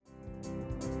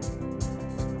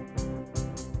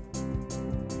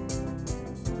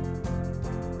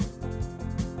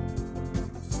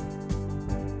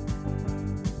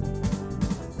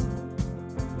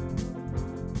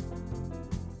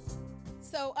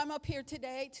I'm up here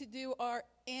today to do our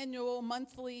annual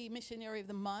monthly Missionary of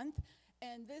the Month.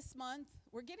 And this month,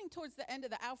 we're getting towards the end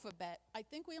of the alphabet. I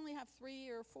think we only have 3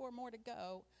 or 4 more to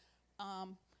go.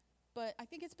 But I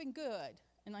think it's been good.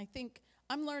 And I think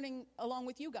I'm learning along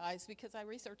with you guys because I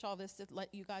research all this to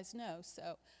let you guys know.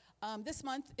 So this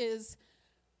month is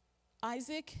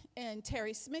Isaac and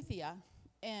Terry Smithia.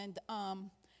 And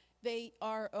they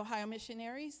are Ohio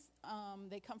missionaries.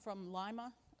 They come from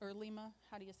Lima,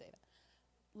 how do you say that?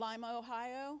 Lima,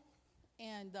 Ohio.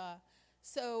 And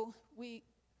so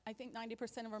I think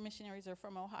 90% of our missionaries are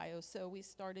from Ohio. So we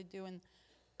started doing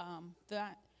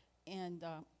that. And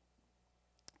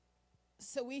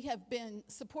so we have been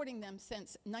supporting them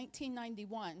since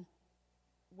 1991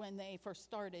 when they first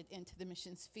started into the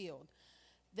missions field.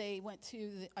 They went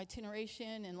to the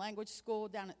itineration and language school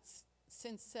down at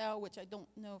Cincel, which I don't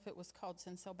know if it was called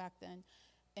Cincel back then.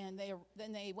 And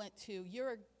then they went to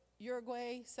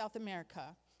Uruguay, South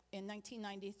America in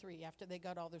 1993 after they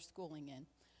got all their schooling in.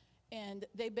 And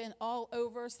they've been all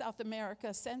over South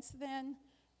America since then.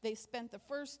 They spent the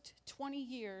first 20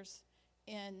 years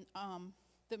in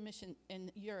the mission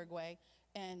in Uruguay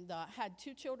and had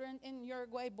 2 children in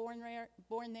Uruguay, born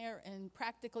there and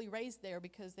practically raised there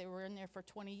because they were in there for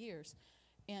 20 years.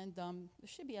 And there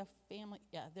should be a family,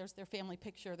 there's their family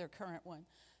picture, their current one.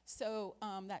 So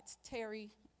that's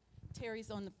Terry's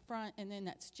on the front, and then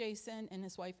that's Jason and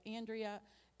his wife Andrea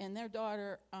and their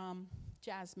daughter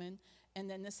Jasmine, and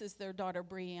then this is their daughter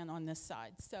Brianne on this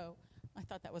side. So I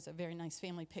thought that was a very nice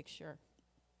family picture,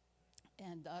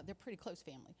 and they're pretty close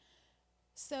family.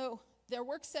 So their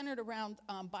work centered around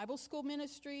Bible school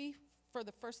ministry for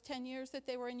the first 10 years that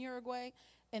they were in Uruguay,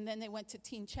 and then they went to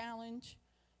Teen Challenge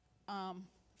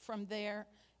from there,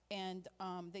 and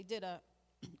they did a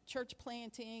church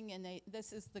planting, and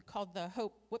this is called the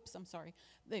Hope.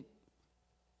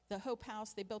 The Hope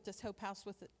House. They built this Hope House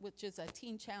which is a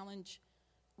Teen Challenge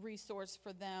resource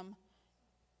for them,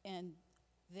 and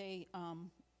they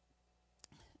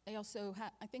also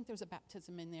had, I think there's a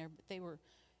baptism in there, but they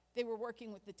were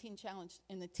working with the Teen Challenge,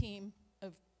 and the team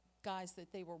of guys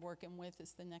that they were working with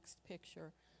is the next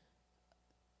picture.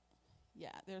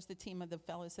 Yeah, there's the team of the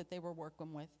fellas that they were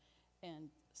working with. And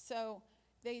so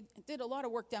they did a lot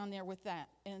of work down there with that.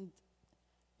 And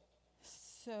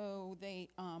so they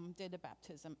did a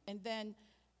baptism. And then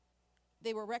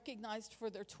they were recognized for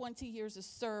their 20 years of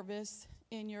service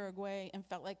in Uruguay and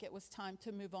felt like it was time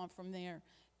to move on from there.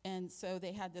 And so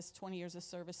they had this 20 years of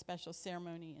service special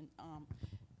ceremony. And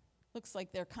looks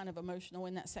like they're kind of emotional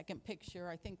in that second picture.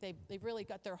 I think they've really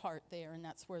got their heart there, and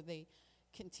that's where they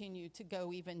continue to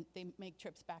go. Even they make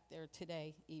trips back there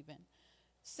today even.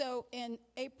 So in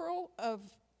April of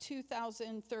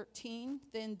 2013,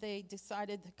 then they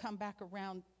decided to come back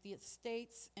around the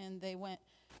States, and they went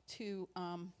to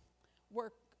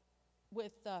work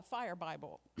with the Fire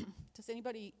Bible. Is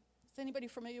anybody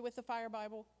familiar with the Fire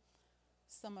Bible?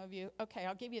 Some of you. Okay,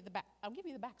 I'll give you the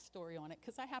backstory on it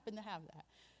because I happen to have that.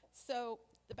 So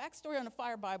the backstory on the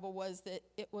Fire Bible was that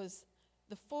it was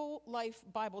the full life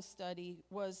Bible study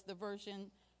was the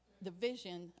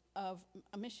vision of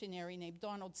a missionary named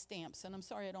Donald Stamps. And I'm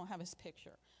sorry I don't have his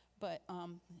picture. But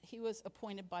he was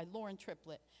appointed by Lauren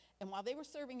Triplett. And while they were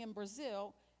serving in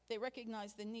Brazil, they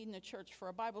recognized the need in the church for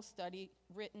a Bible study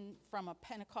written from a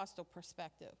Pentecostal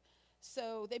perspective.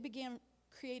 So they began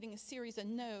creating a series of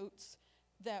notes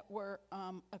that were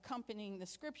accompanying the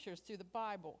scriptures through the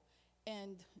Bible.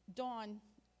 And Don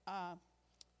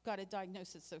got a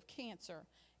diagnosis of cancer.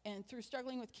 And through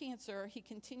struggling with cancer, he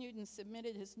continued and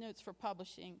submitted his notes for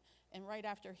publishing. And right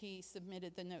after he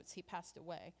submitted the notes, he passed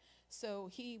away. So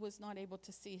he was not able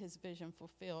to see his vision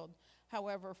fulfilled.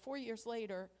 However, 4 years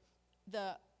later,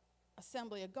 the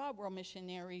Assembly of God World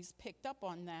Missionaries picked up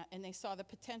on that, and they saw the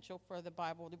potential for the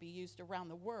Bible to be used around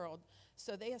the world.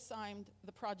 So they assigned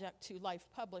the project to Life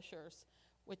Publishers,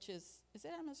 which is it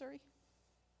out of Missouri?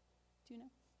 Do you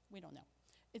know? We don't know.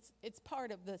 It's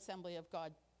part of the Assembly of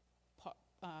God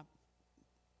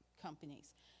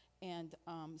companies. And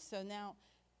so now,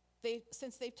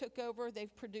 since they took over,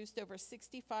 they've produced over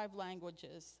 65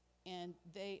 languages, and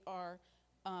they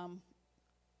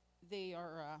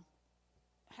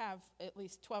have at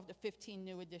least 12 to 15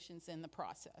 new editions in the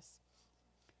process.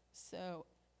 So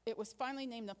it was finally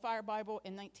named the Fire Bible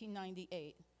in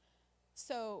 1998.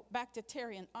 So back to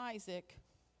Terry and Isaac.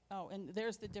 Oh, and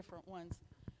there's the different ones.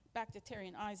 Back to Terry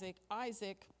and Isaac.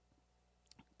 Isaac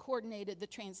coordinated the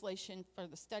translation for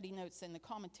the study notes and the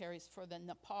commentaries for the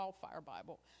Nepal Fire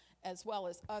Bible, as well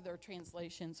as other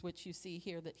translations, which you see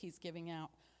here that he's giving out,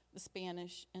 the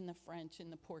Spanish and the French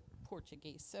and the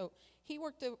Portuguese. So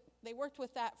they worked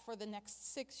with that for the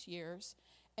next 6 years.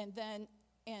 And then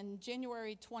in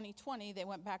January 2020, they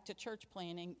went back to church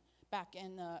planting back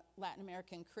in the Latin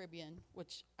American Caribbean,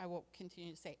 which I will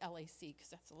continue to say LAC because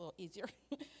that's a little easier.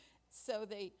 So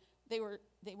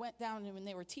they went down and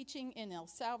they were teaching in El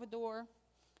Salvador,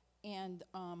 and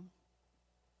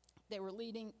they were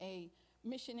leading a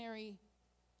missionary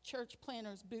church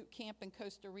planters boot camp in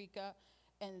Costa Rica,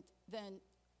 and then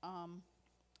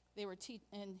they were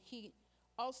and he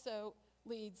also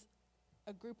leads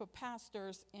a group of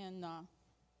pastors in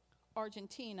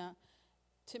Argentina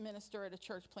to minister at a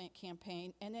church plant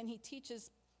campaign, and then he teaches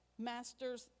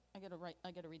masters. I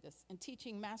gotta read this. And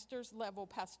teaching master's level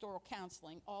pastoral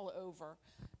counseling all over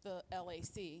the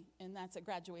LAC, and that's a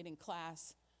graduating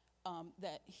class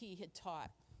that he had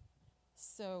taught.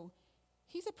 So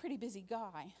he's a pretty busy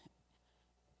guy,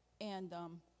 and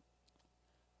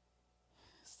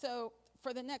so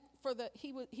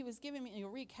he was giving me a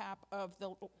recap of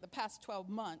the past 12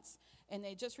 months, and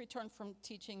they just returned from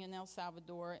teaching in El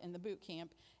Salvador in the boot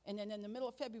camp, and then in the middle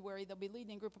of February they'll be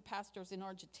leading a group of pastors in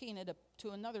Argentina to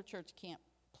another church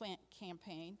plant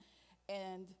campaign,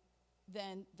 and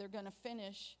then they're going to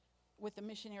finish with the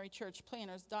missionary church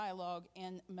planters dialogue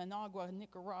in Managua,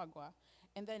 Nicaragua,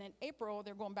 and then in April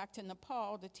they're going back to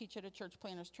Nepal to teach at a church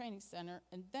planters training center,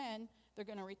 and then they're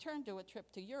going to return to a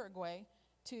trip to Uruguay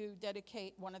to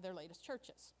dedicate one of their latest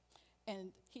churches.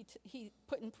 And he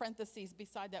put in parentheses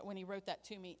beside that when he wrote that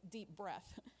to me, deep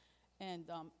breath. And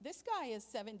this guy is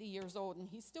 70 years old, and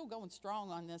he's still going strong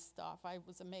on this stuff. I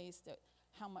was amazed at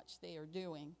how much they are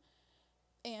doing.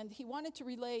 And he wanted to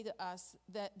relay to us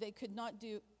that they could not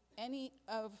do any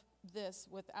of this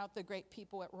without the great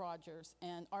people at Rogers.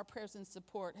 And our prayers and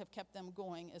support have kept them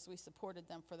going as we supported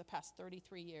them for the past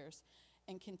 33 years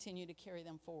and continue to carry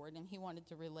them forward. And he wanted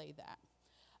to relay that.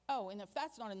 Oh, and if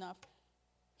that's not enough,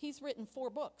 he's written 4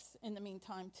 books in the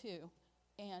meantime, too.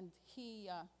 And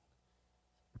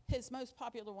his most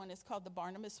popular one is called The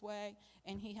Barnabas Way,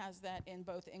 and he has that in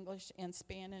both English and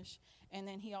Spanish. And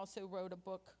then he also wrote a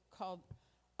book called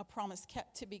A Promise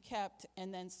Kept to Be Kept,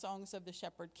 and then Songs of the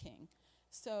Shepherd King.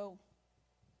 So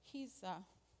he's a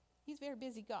very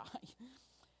busy guy.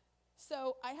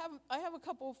 So I have a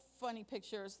couple funny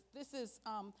pictures. This is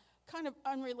kind of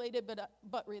unrelated,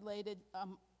 but related.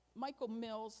 Michael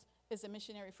Mills is a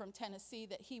missionary from Tennessee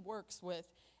that he works with,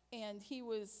 and he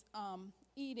was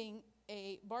eating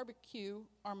a barbecue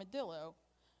armadillo.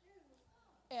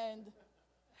 And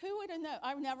who would have known?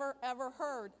 I've never ever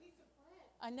heard.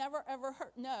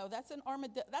 No, that's an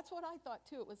armadillo. That's what I thought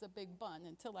too. It was a big bun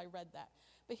until I read that.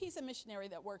 But he's a missionary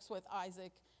that works with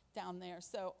Isaac down there.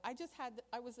 So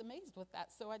I was amazed with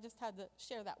that. So I just had to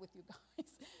share that with you guys.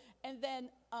 And then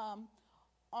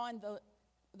on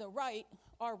the right,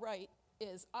 our right,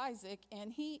 is Isaac,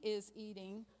 and he is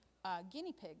eating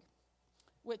guinea pig,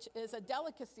 which is a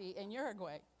delicacy in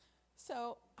Uruguay.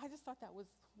 So I just thought that was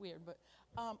weird. But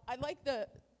I like the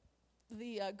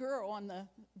girl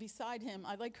beside him.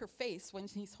 I like her face when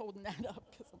he's holding that up,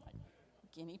 because I'm like,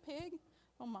 guinea pig?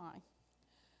 Oh my.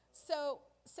 So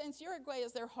since Uruguay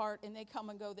is their heart and they come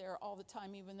and go there all the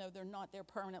time, even though they're not there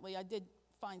permanently, I did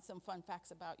find some fun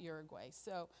facts about Uruguay.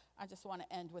 So I just want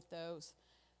to end with those.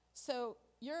 So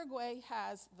Uruguay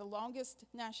has the longest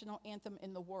national anthem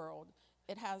in the world.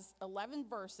 It has 11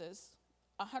 verses,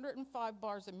 105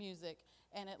 bars of music,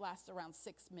 and it lasts around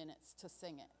 6 minutes to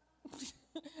sing it.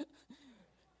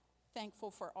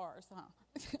 Thankful for ours, huh?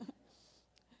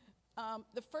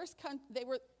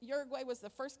 Uruguay was the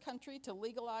first country to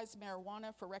legalize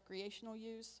marijuana for recreational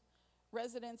use.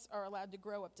 Residents are allowed to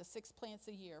grow up to 6 plants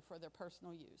a year for their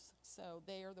personal use. So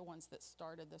they are the ones that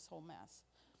started this whole mess.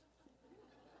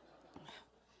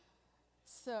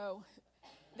 So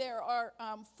there are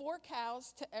 4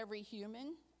 cows to every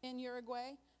human in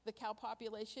Uruguay. The cow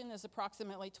population is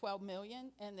approximately 12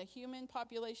 million, and the human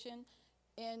population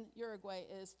in Uruguay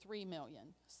is 3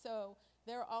 million. So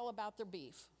they're all about their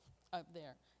beef up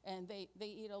there. And they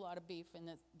eat a lot of beef, and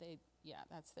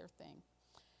that's their thing.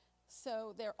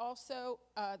 So they're also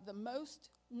the most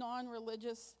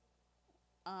non-religious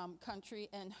country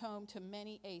and home to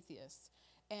many atheists.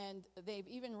 And they've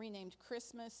even renamed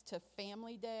Christmas to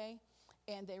Family Day,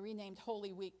 and they renamed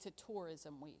Holy Week to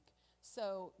Tourism Week.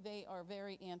 So they are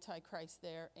very anti-Christ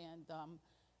there, and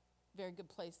very good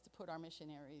place to put our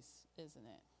missionaries, isn't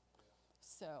it?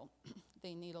 So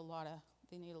they need a lot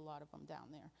of them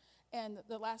down there. And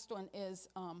the last one is,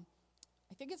 I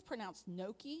think it's pronounced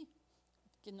Noki,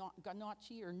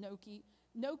 Ganachi or Noki.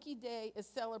 Noki Day is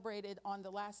celebrated on the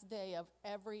last day of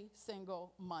every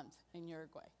single month in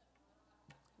Uruguay.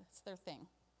 That's their thing.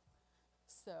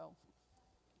 So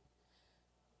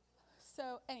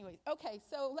anyways, okay,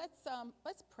 so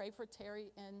let's pray for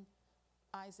Terry and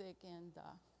Isaac, and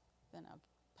then I'll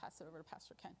pass it over to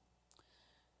Pastor Ken.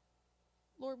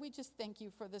 Lord, we just thank you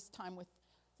for this time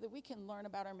that we can learn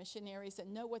about our missionaries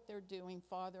and know what they're doing,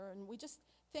 Father. And we just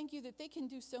thank you that they can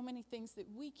do so many things that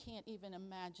we can't even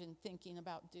imagine thinking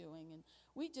about doing. And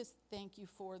we just thank you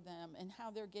for them and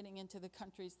how they're getting into the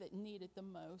countries that need it the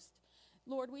most.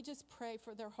 Lord, we just pray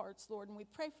for their hearts, Lord, and we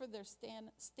pray for their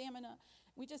stamina.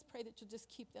 We just pray that you'll just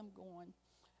keep them going.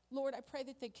 Lord, I pray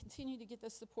that they continue to get the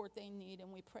support they need,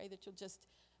 and we pray that you'll just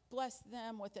bless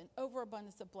them with an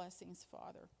overabundance of blessings,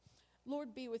 Father.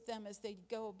 Lord, be with them as they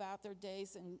go about their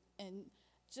days and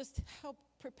just help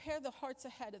prepare the hearts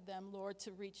ahead of them, Lord,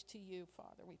 to reach to you,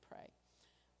 Father, we pray.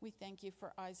 We thank you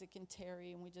for Isaac and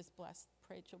Terry, and we just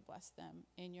pray that you'll bless them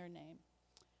in your name.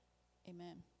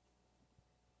 Amen.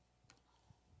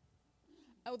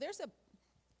 Oh, there's a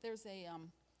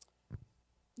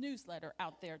newsletter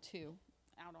out there too,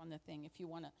 out on the thing, if you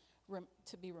want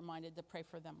to be reminded to pray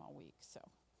for them all week. So,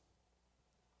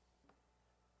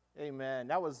 amen.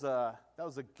 That was a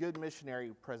good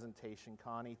missionary presentation,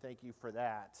 Connie. Thank you for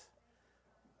that.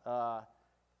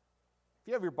 If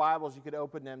you have your Bibles, you could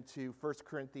open them to 1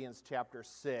 Corinthians chapter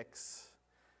 6.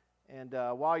 And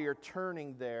while you're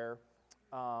turning there,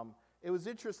 it was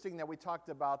interesting that we talked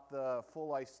about the Full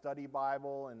Life Study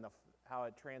Bible and how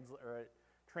it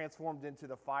transformed into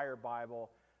the Fire Bible.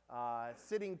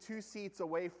 Sitting 2 seats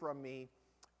away from me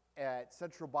at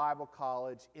Central Bible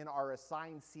College in our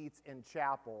assigned seats in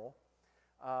chapel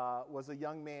was a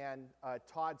young man,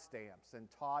 Todd Stamps. And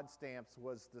Todd Stamps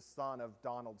was the son of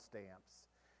Donald Stamps.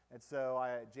 And so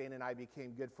Jane and I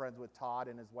became good friends with Todd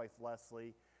and his wife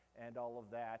Leslie and all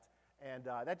of that. And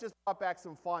that just brought back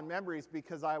some fond memories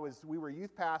because we were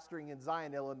youth pastoring in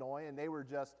Zion, Illinois, and they were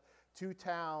just 2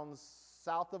 towns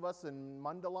south of us in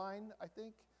Mundelein, I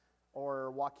think,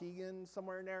 or Waukegan,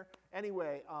 somewhere in there.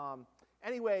 Anyway,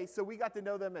 so we got to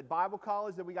know them at Bible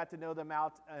college, and we got to know them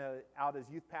out as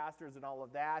youth pastors and all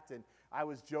of that. And I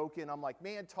was joking. I'm like,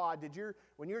 man, Todd,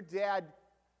 when your dad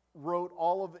wrote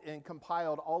and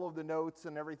compiled all of the notes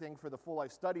and everything for the Full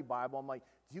Life Study Bible, I'm like,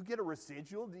 do you get a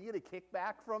residual? Do you get a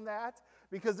kickback from that?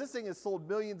 Because this thing has sold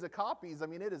millions of copies. I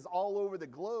mean, it is all over the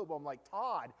globe. I'm like,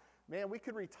 Todd, man, we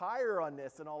could retire on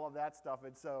this and all of that stuff.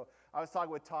 And so I was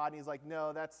talking with Todd, and he's like,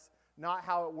 no, that's not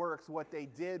how it works. What they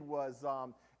did was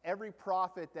every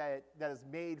profit that is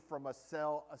made from a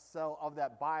sale of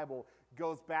that Bible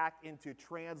goes back into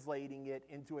translating it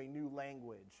into a new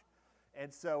language.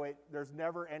 And so there's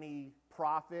never any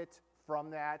profit from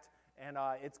that, and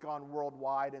it's gone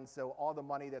worldwide, and so all the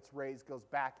money that's raised goes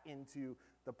back into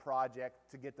the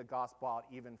project to get the gospel out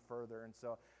even further. And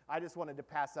so I just wanted to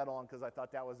pass that on because I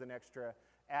thought that was an extra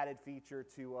added feature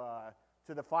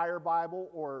to the Fire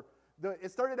Bible.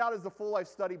 It started out as the Full Life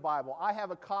Study Bible. I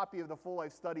have a copy of the Full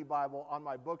Life Study Bible on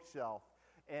my bookshelf,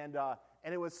 and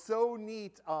it was so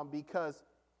neat because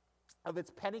of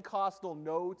its Pentecostal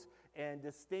notes and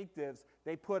distinctives.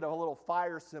 They put a little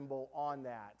fire symbol on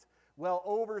that. Well,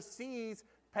 overseas,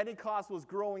 Pentecost was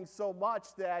growing so much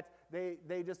that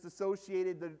they just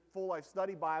associated the Full Life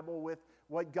Study Bible with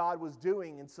what God was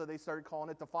doing, and so they started calling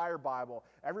it the Fire Bible.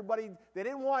 Everybody, they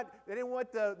didn't want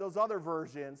those other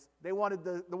versions. They wanted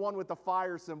the one with the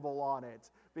fire symbol on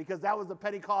it because that was the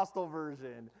Pentecostal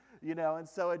version, And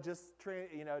so it just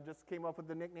just came up with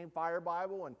the nickname Fire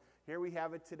Bible, and here we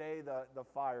have it today, the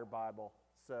Fire Bible.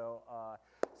 So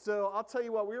I'll tell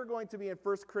you what, we're going to be in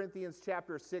 1 Corinthians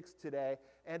chapter 6 today,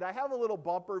 and I have a little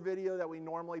bumper video that we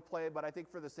normally play, but I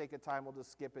think for the sake of time, we'll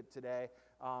just skip it today.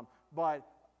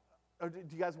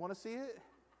 Do you guys want to see it?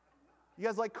 You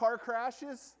guys like car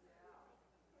crashes?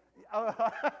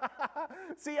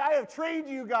 See, I have trained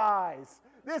you guys.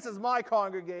 This is my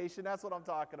congregation. That's what I'm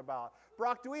talking about.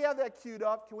 Brock, do we have that queued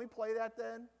up? Can we play that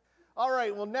then? All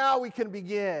right, well, now we can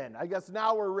begin. I guess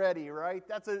now we're ready, right?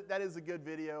 That is a good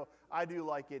video. I do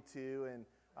like it too, and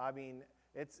I mean,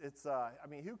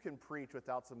 who can preach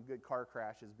without some good car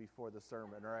crashes before the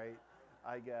sermon, right?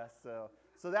 I guess so.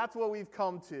 So that's what we've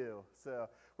come to. So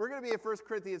we're going to be at 1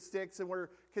 Corinthians 6, and we're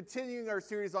continuing our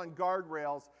series on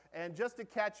guardrails. And just to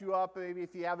catch you up, maybe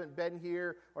if you haven't been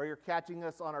here or you're catching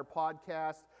us on our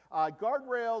podcast,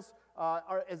 guardrails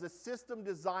is a system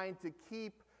designed to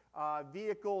keep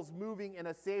vehicles moving in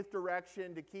a safe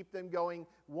direction, to keep them going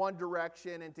one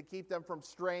direction, and to keep them from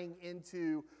straying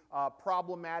into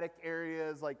problematic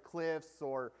areas like cliffs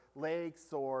or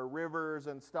lakes or rivers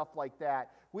and stuff like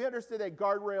that. We understand that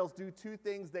guardrails do 2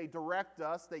 things. They direct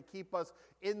us, they keep us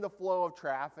in the flow of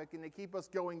traffic, and they keep us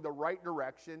going the right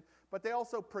direction, but they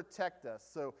also protect us.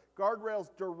 So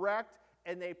guardrails direct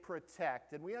and they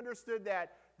protect. And we understood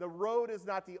that the road is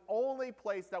not the only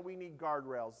place that we need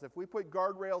guardrails. If we put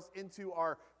guardrails into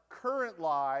our current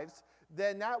lives,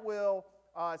 then that will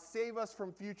save us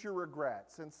from future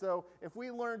regrets. And so if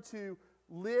we learn to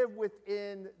live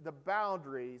within the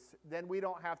boundaries, then we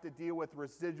don't have to deal with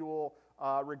residual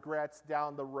regrets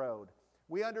down the road.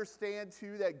 We understand,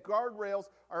 too, that guardrails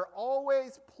are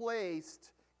always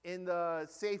placed in the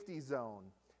safety zone.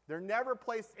 They're never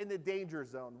placed in the danger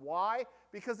zone. Why?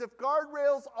 Because if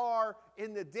guardrails are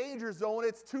in the danger zone,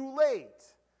 it's too late.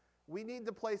 We need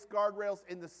to place guardrails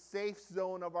in the safe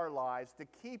zone of our lives to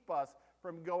keep us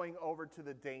from going over to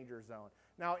the danger zone.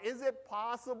 Now, is it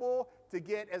possible to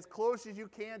get as close as you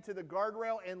can to the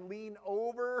guardrail and lean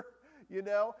over?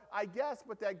 I guess,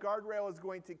 but that guardrail is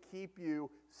going to keep you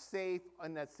safe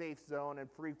in that safe zone and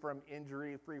free from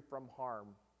injury, free from harm.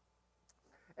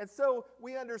 And so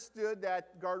we understood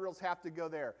that guardrails have to go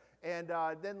there. And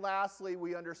then lastly,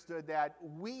 we understood that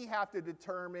we have to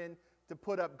determine to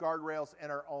put up guardrails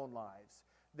in our own lives.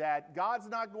 That God's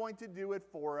not going to do it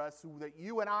for us, that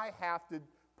you and I have to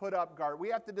put up guard. We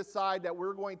have to decide that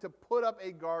we're going to put up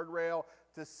a guardrail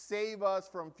to save us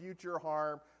from future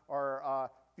harm or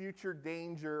future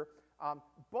danger.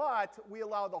 But we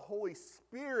allow the Holy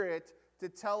Spirit to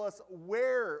tell us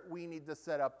where we need to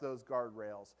set up those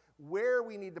guardrails, where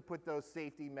we need to put those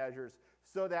safety measures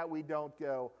so that we don't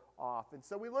go off. And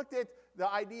so we looked at the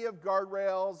idea of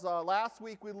guardrails. Last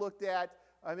week we looked at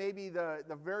maybe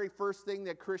the very first thing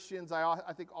that Christians,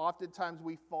 I think oftentimes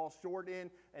we fall short in,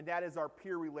 and that is our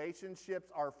peer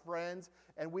relationships, our friends,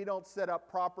 and we don't set up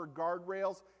proper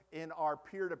guardrails in our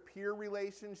peer-to-peer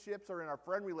relationships or in our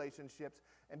friend relationships.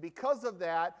 And because of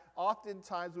that,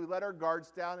 oftentimes we let our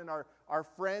guards down, and our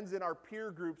friends in our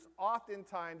peer groups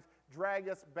oftentimes drag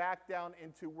us back down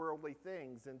into worldly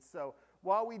things. And so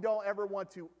while we don't ever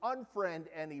want to unfriend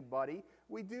anybody,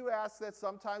 we do ask that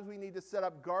sometimes we need to set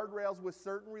up guardrails with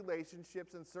certain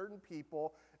relationships and certain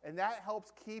people, and that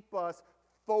helps keep us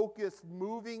focused,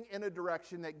 moving in a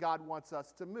direction that God wants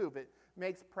us to move. It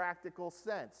makes practical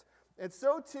sense. And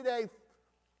so today,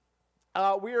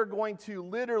 we are going to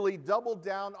literally double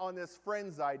down on this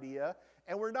friends idea,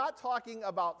 and we're not talking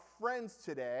about friends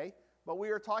today, but we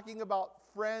are talking about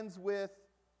friends with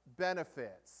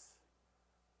benefits.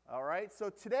 All right, so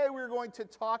today we're going to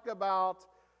talk about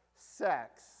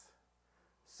sex.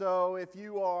 So if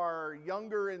you are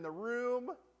younger in the room,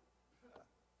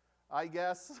 I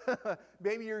guess,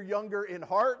 maybe you're younger in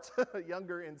heart,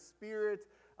 younger in spirit,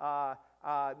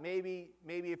 maybe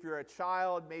if you're a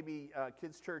child, maybe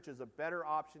kids' church is a better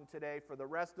option today. For the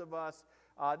rest of us,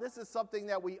 this is something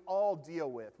that we all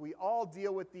deal with. We all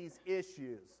deal with these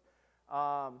issues.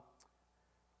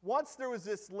 Once there was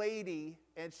this lady,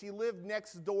 and she lived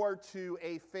next door to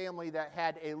a family that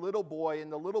had a little boy,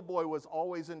 and the little boy was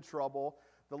always in trouble.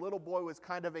 The little boy was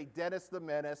kind of a Dennis the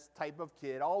Menace type of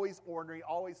kid, always ornery,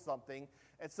 always something.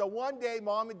 And so one day,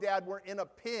 Mom and Dad were in a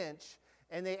pinch,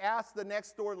 and they asked the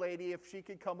next door lady if she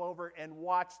could come over and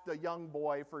watch the young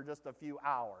boy for just a few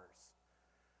hours.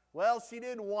 Well, she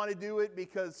didn't want to do it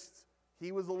because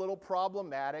he was a little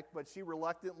problematic, but she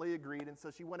reluctantly agreed, and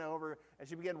so she went over and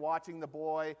she began watching the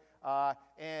boy,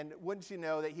 and wouldn't you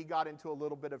know that he got into a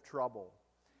little bit of trouble.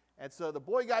 And so the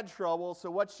boy got in trouble,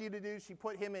 so what she did do, she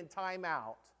put him in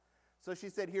timeout. So she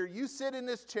said, here, you sit in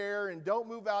this chair and don't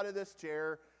move out of this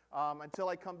chair until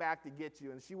I come back to get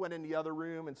you. And she went in the other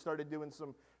room and started doing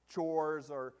some chores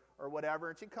or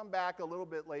whatever, and she'd come back a little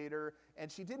bit later,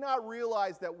 and she did not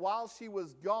realize that while she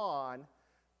was gone,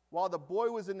 while the boy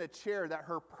was in the chair, that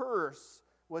her purse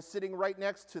was sitting right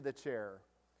next to the chair.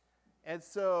 And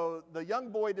so the young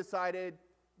boy decided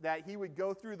that he would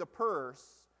go through the purse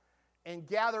and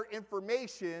gather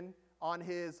information on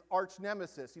his arch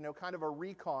nemesis, kind of a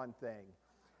recon thing.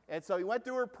 And so he went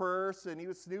through her purse, and he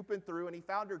was snooping through, and he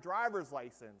found her driver's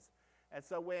license. And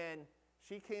so when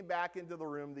she came back into the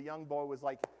room, the young boy was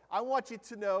like, I want you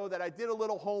to know that I did a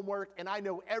little homework, and I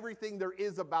know everything there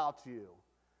is about you.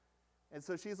 And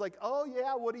so she's like, oh,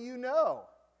 yeah, what do you know?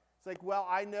 It's like, well,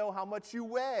 I know how much you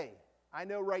weigh. I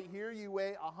know right here you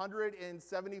weigh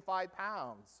 175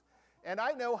 pounds. And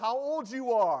I know how old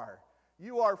you are.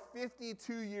 You are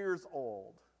 52 years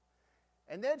old.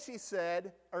 And then he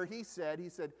said,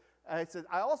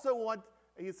 I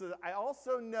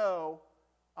also know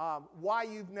why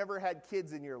you've never had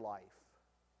kids in your life.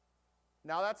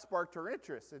 Now that sparked her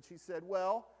interest. And she said,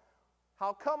 well,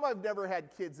 how come I've never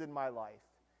had kids in my life?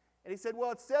 And he said,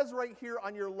 well, it says right here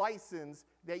on your license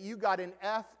that you got an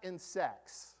F in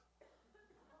sex.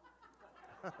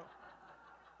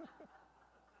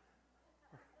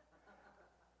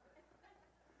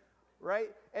 Right?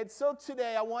 And so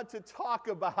today I want to talk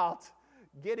about,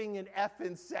 getting an F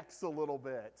in sex a little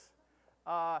bit.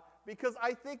 Because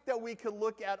I think that we could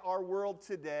look at our world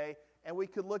today and we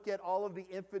could look at all of the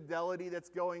infidelity that's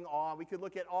going on. We could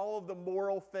look at all of the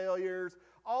moral failures,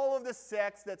 all of the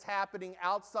sex that's happening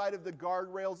outside of the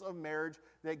guardrails of marriage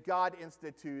that God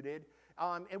instituted.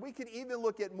 And we could even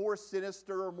look at more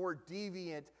sinister or more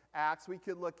deviant acts. We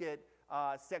could look at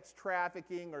sex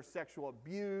trafficking or sexual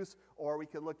abuse, or we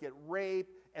could look at rape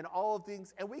and all of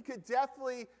things. And we could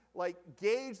definitely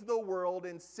gauge the world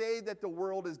and say that the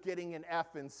world is getting an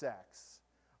F in sex,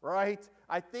 right?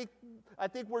 I think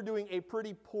we're doing a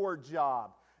pretty poor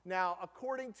job. Now,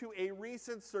 according to a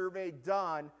recent survey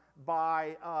done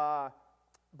by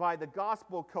the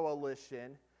Gospel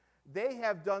Coalition, they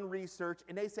have done research,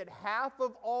 and they said half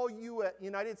of all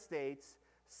United States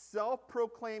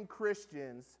self-proclaimed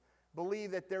Christians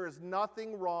believe that there is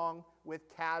nothing wrong with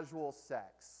casual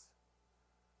sex.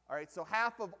 All right, so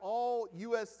half of all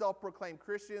U.S. self-proclaimed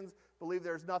Christians believe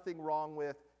there's nothing wrong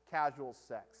with casual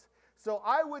sex. So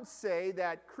I would say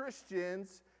that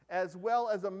Christians, as well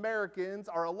as Americans,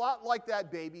 are a lot like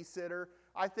that babysitter.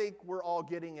 I think we're all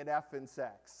getting an F in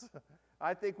sex.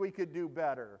 I think we could do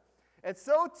better. And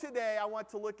so today I want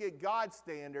to look at God's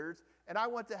standards, and I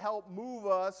want to help move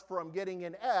us from getting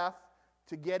an F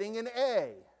to getting an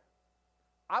A.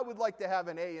 I would like to have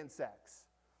an A in sex.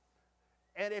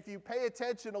 And if you pay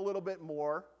attention a little bit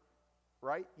more,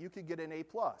 right, you could get an A+.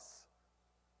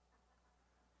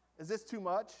 Is this too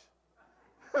much?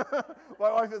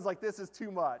 My wife is like, this is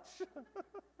too much.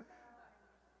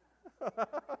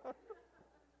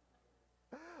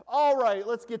 All right,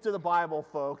 let's get to the Bible,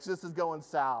 folks. This is going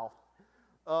south.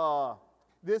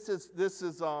 This is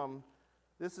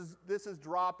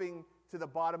dropping to the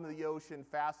bottom of the ocean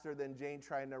faster than Jane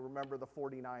trying to remember the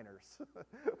 49ers,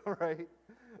 right?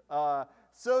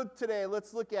 So today,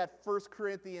 let's look at 1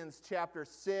 Corinthians chapter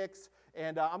 6,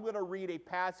 and I'm going to read a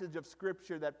passage of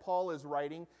Scripture that Paul is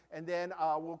writing, and then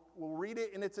we'll read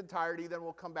it in its entirety, then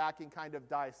we'll come back and kind of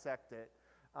dissect it.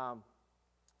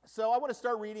 So I want to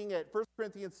start reading at 1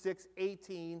 Corinthians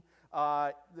 6:18.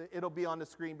 It'll be on the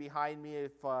screen behind me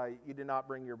if you did not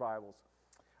bring your Bibles.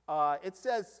 It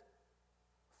says,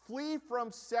 "Flee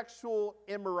from sexual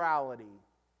immorality.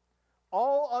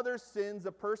 All other sins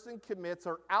a person commits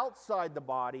are outside the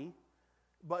body,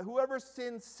 but whoever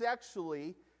sins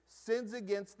sexually sins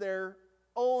against their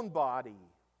own body.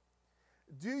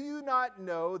 Do you not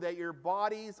know that your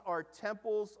bodies are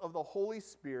temples of the Holy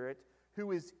Spirit,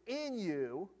 who is in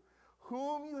you,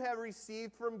 whom you have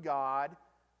received from God?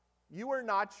 You are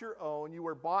not your own. You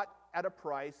were bought at a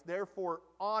price. Therefore,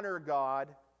 honor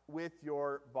God with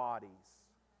your bodies."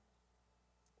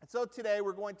 And so today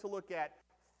we're going to look at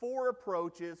 4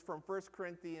 approaches from 1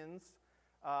 Corinthians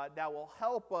that will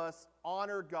help us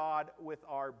honor God with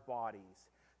our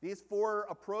bodies. These 4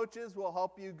 approaches will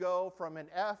help you go from an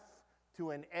F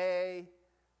to an A,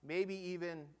 maybe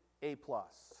even A+.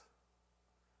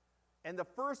 And the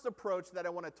first approach that I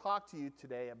want to talk to you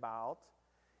today about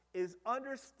is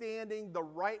understanding the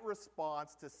right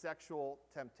response to sexual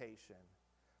temptation.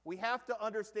 We have to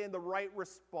understand the right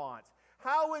response.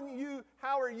 How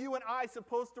are you and I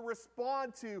supposed to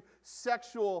respond to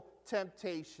sexual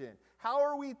temptation? How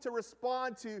are we to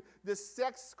respond to the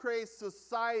sex-crazed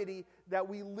society that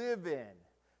we live in?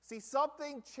 See,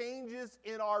 something changes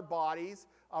in our bodies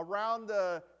around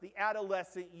the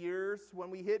adolescent years when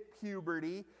we hit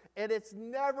puberty, and it's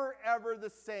never, ever the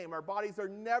same. Our bodies are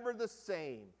never the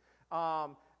same.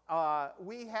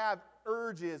 We have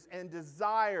urges and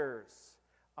desires,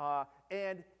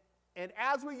 and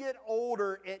as we get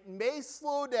older, it may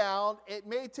slow down, it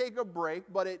may take a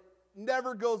break, but it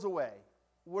never goes away.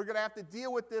 We're going to have to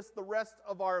deal with this the rest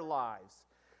of our lives.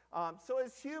 So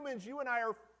as humans, you and I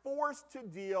are forced to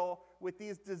deal with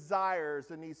these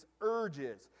desires and these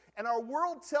urges. And our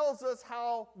world tells us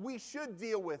how we should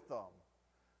deal with them.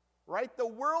 Right? The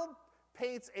world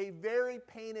paints a very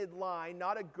painted line,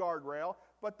 not a guardrail,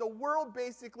 but the world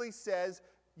basically says,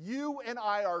 you and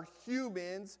I are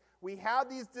humans. We have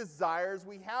these desires,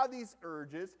 we have these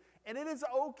urges, and it is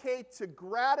okay to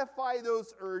gratify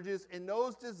those urges and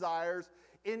those desires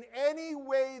in any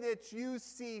way that you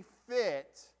see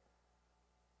fit,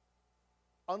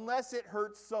 unless it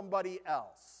hurts somebody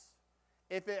else.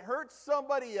 If it hurts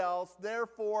somebody else,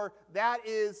 therefore, that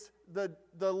is the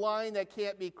line that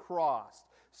can't be crossed.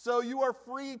 So you are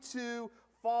free to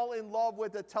fall in love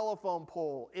with a telephone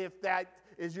pole if that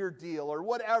is your deal, or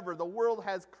whatever. The world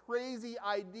has crazy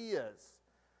ideas.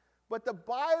 But the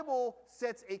Bible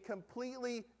sets a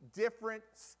completely different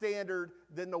standard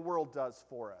than the world does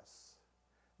for us.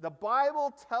 The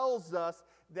Bible tells us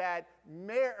that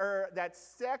that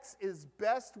sex is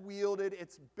best wielded,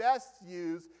 it's best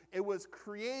used. It was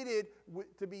created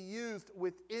to be used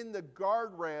within the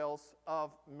guardrails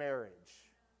of marriage.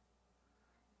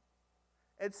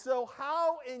 And so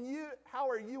how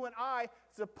are you and I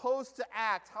supposed to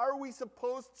act? How are we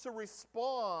supposed to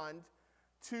respond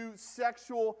to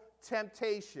sexual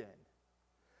temptation?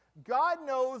 God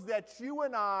knows that you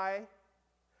and I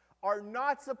are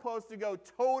not supposed to go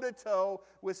toe-to-toe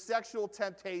with sexual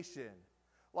temptation.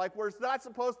 Like we're not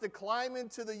supposed to climb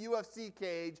into the UFC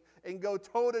cage and go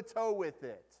toe-to-toe with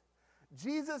it.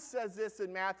 Jesus says this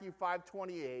in Matthew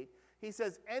 5:28. He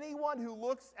says, anyone who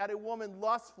looks at a woman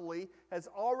lustfully has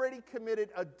already committed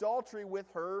adultery with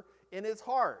her in his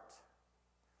heart.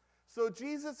 So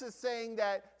Jesus is saying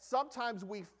that sometimes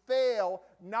we fail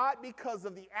not because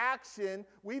of the action.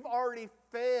 We've already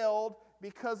failed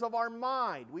because of our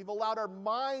mind. We've allowed our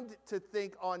mind to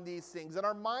think on these things, and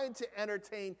our mind to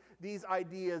entertain these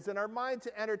ideas, and our mind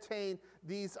to entertain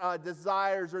these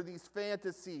desires or these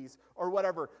fantasies or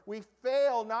whatever. We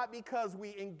fail not because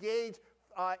we engage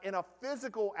in a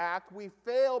physical act. We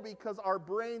fail because our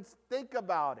brains think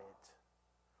about it.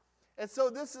 And so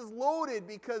this is loaded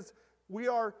because we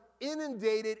are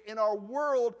inundated in our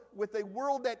world with a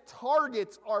world that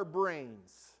targets our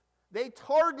brains. They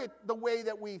target the way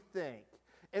that we think.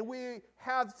 And we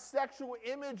have sexual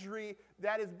imagery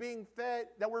that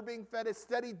we're being fed a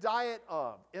steady diet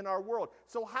of in our world.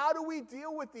 So how do we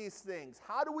deal with these things?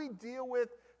 How do we deal with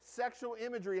sexual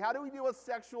imagery? How do we deal with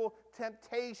sexual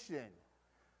temptation?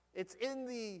 It's in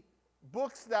the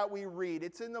books that we read.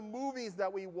 It's in the movies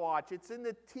that we watch. It's in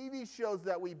the TV shows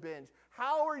that we binge.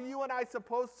 How are you and I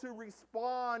supposed to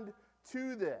respond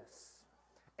to this?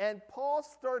 And Paul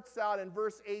starts out in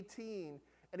verse 18,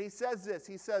 and he says this.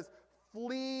 He says,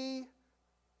 flee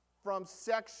from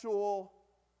sexual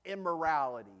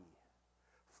immorality.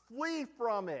 Flee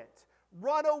from it.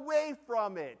 Run away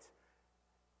from it.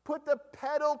 Put the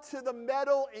pedal to the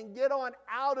metal and get on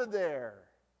out of there.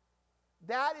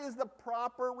 That is the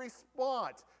proper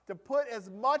response, to put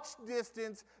as much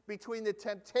distance between the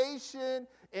temptation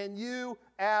and you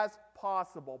as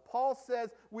possible. Paul says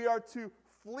we are to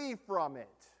flee from it.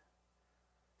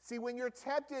 See, when you're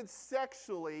tempted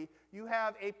sexually, you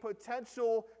have a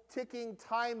potential ticking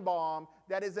time bomb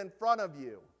that is in front of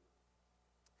you.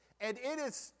 And it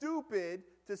is stupid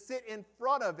to sit in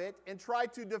front of it and try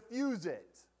to defuse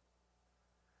it.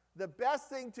 The best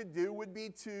thing to do would be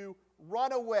to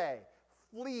run away.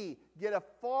 Flee, get as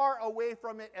far away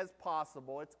from it as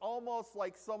possible. It's almost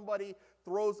like somebody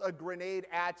throws a grenade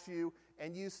at you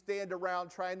and you stand around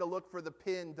trying to look for the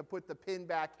pin to put the pin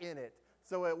back in it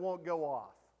so it won't go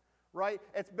off, right?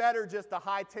 It's better just to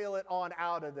hightail it on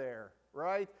out of there,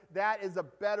 right? That is a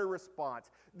better response.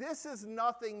 This is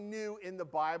nothing new in the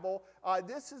Bible.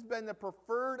 This has been the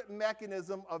preferred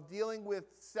mechanism of dealing with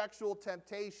sexual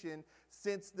temptation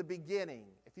since the beginning.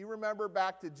 If you remember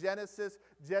back to Genesis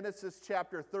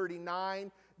chapter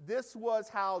 39, this was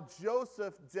how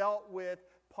Joseph dealt with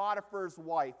Potiphar's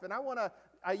wife. And I want to,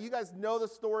 you guys know the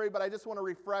story, but I just want to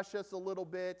refresh us a little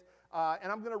bit.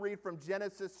 And I'm going to read from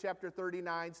Genesis chapter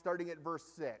 39, starting at verse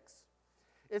 6.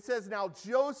 It says, now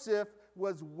Joseph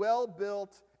was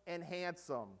well-built and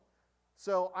handsome.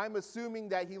 So I'm assuming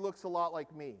that he looks a lot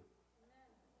like me.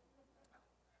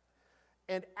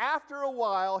 And after a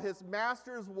while, his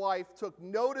master's wife took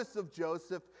notice of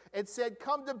Joseph and said,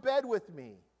 come to bed with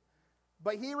me.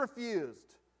 But he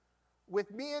refused.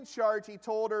 With me in charge, he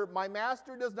told her, my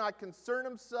master does not concern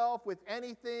himself with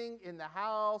anything in the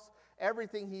house.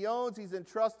 Everything he owns, he's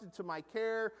entrusted to my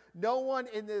care. No one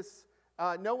is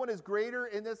greater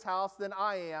in this house than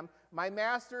I am. My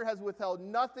master has withheld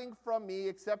nothing from me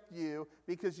except you,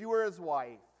 because you are his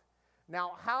wife.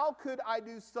 Now, how could I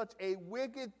do such a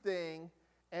wicked thing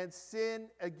and sin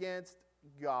against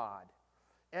God?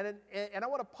 And I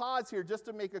want to pause here just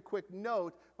to make a quick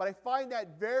note, but I find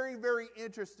that very, very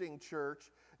interesting, church,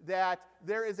 that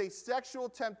there is a sexual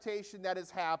temptation that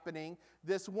is happening.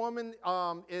 This woman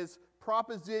is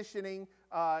propositioning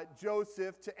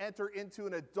Joseph to enter into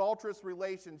an adulterous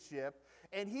relationship.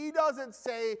 And he doesn't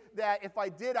say that if I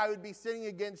did, I would be sinning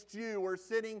against you or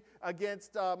sinning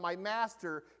against my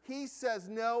master. He says,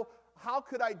 no, how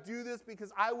could I do this?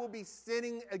 Because I will be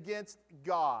sinning against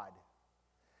God.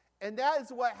 And that is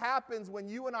what happens when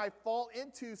you and I fall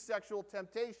into sexual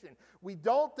temptation. We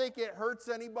don't think it hurts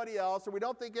anybody else, or we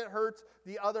don't think it hurts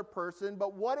the other person,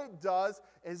 but what it does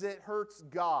is it hurts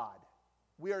God.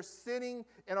 We are sinning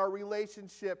in our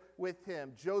relationship with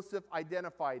him. Joseph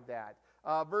identified that.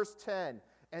 Verse 10,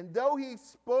 and though she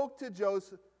spoke to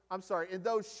Joseph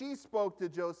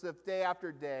day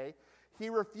after day, He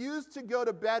refused to go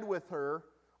to bed with her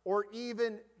or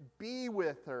even be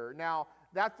with her. Now,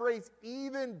 that phrase,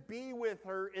 even be with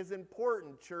her, is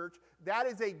important, church. That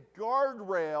is a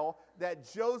guardrail that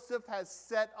Joseph has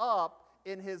set up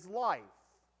in his life.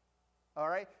 All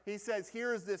right? He says,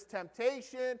 here's this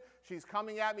temptation. She's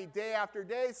coming at me day after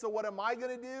day. So what am I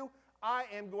going to do? I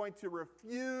am going to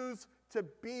refuse to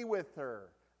be with her.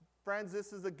 Friends,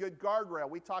 this is a good guardrail.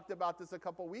 We talked about this a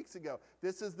couple weeks ago.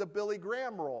 This is the Billy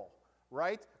Graham rule,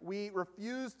 right? We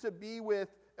refuse to be with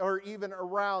or even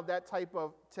around that type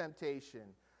of temptation.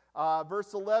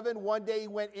 Verse 11, one day he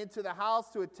went into the house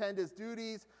to attend his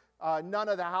duties. None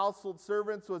of the household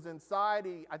servants was inside.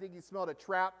 I think he smelled a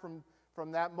trap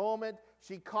from that moment.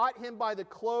 She caught him by the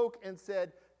cloak and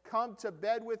said, come to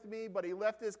bed with me. But he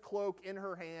left his cloak in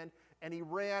her hand and he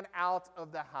ran out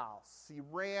of the house. He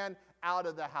ran out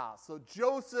of the house. So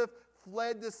Joseph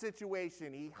fled the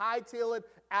situation. He hightailed it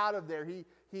out of there. He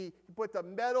put the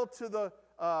pedal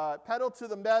to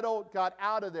the metal, got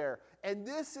out of there. And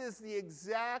this is the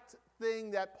exact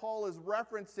thing that Paul is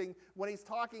referencing when he's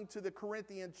talking to the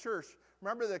Corinthian church.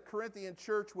 Remember, the Corinthian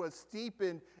church was steeped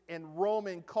in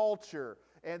Roman culture.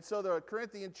 And so the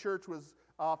Corinthian church was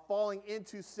falling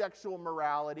into sexual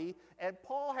morality. And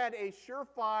Paul had a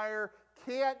surefire,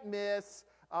 can't miss,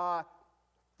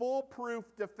 foolproof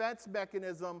defense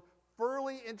mechanism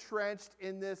firmly entrenched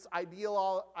in this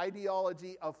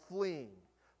ideology of fleeing.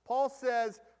 Paul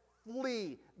says,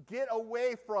 flee, get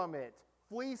away from it,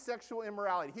 flee sexual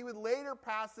immorality. He would later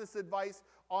pass this advice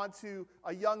on to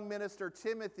a young minister,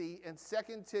 Timothy, in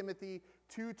 2 Timothy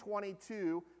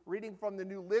 2:22. Reading from the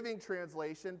New Living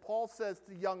Translation, Paul says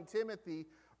to young Timothy,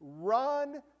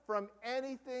 run from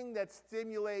anything that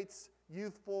stimulates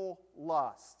youthful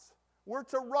lusts. We're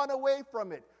to run away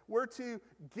from it. We're to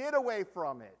get away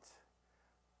from it.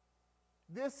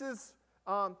 This is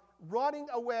running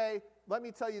away. Let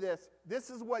me tell you this. This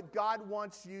is what God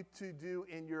wants you to do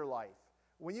in your life.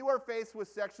 When you are faced with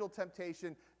sexual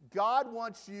temptation, God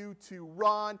wants you to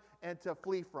run and to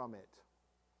flee from it.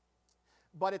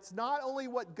 But it's not only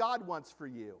what God wants for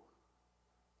you.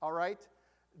 All right?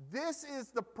 This is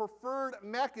the preferred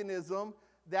mechanism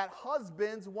that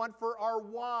husbands want for our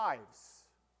wives.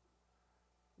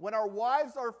 When our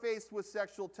wives are faced with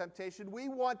sexual temptation, we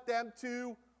want them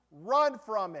to run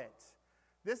from it.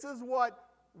 This is what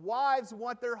wives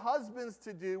want their husbands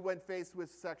to do when faced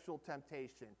with sexual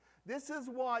temptation. This is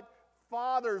what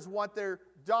fathers want their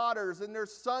daughters and their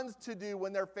sons to do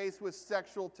when they're faced with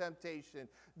sexual temptation.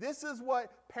 This is what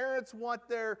parents want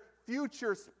their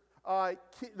future,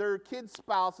 their kids'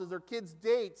 spouses or kids'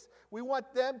 dates. We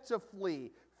want them to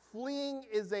flee. Fleeing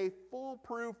is a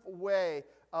foolproof way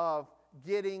of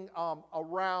getting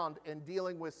around and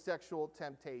dealing with sexual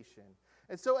temptation.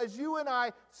 And so as you and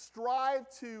I strive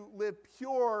to live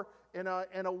pure in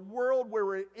a world where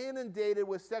we're inundated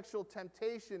with sexual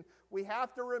temptation, we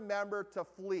have to remember to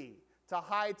flee, to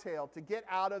hightail, to get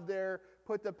out of there,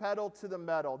 put the pedal to the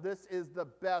metal. This is the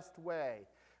best way.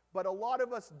 But a lot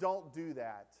of us don't do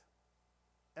that.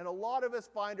 And a lot of us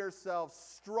find ourselves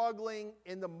struggling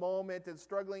in the moment and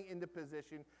struggling in the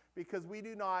position because we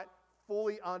do not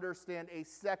fully understand a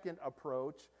second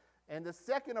approach. And the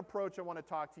second approach I want to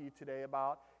talk to you today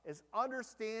about is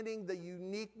understanding the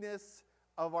uniqueness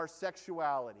of our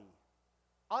sexuality.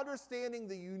 Understanding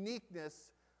the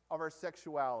uniqueness of our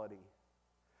sexuality.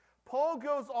 Paul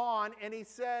goes on and he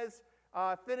says,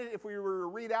 if we were to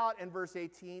read out in verse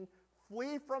 18,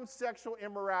 flee from sexual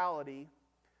immorality.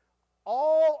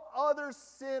 All other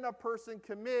sin a person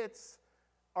commits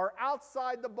are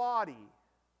outside the body.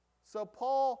 So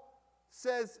Paul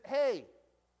says, hey,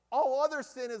 all other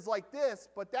sin is like this,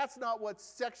 but that's not what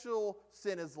sexual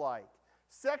sin is like.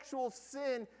 Sexual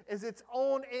sin is its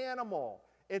own animal.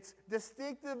 It's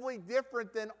distinctively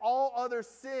different than all other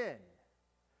sin.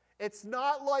 It's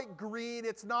not like greed.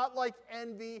 It's not like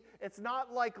envy. It's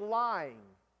not like lying.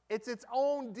 It's its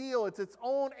own deal. It's its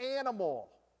own animal.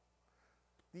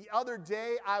 The other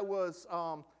day I was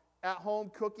at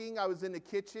home cooking. I was in the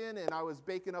kitchen and I was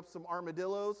baking up some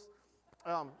armadillos.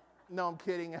 No, I'm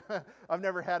kidding. I've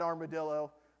never had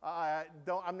armadillo.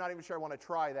 I'm not even sure I want to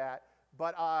try that.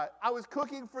 But I was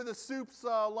cooking for the soup's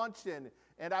luncheon,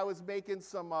 and I was making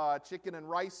some chicken and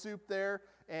rice soup there.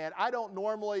 And I don't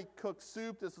normally cook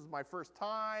soup. This is my first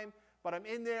time. But I'm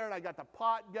in there, and I got the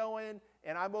pot going,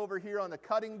 and I'm over here on the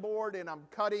cutting board, and I'm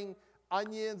cutting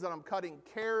onions, and I'm cutting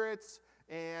carrots,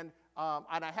 and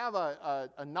I have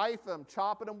a knife that I'm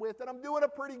chopping them with, and I'm doing a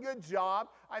pretty good job.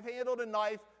 I've handled a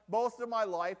knife most of my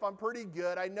life. I'm pretty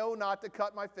good. I know not to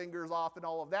cut my fingers off and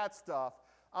all of that stuff.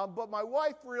 But my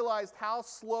wife realized how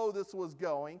slow this was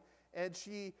going, and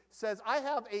she says, I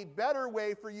have a better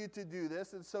way for you to do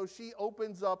this. And so she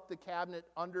opens up the cabinet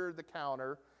under the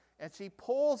counter, and she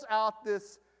pulls out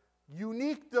this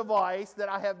unique device that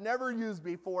I have never used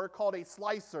before called a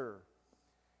slicer.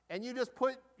 And you just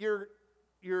put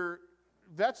your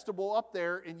vegetable up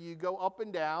there, and you go up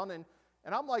and down. And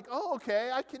I'm like, oh,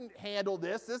 okay, I can handle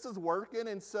this. This is working.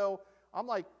 And so I'm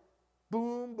like,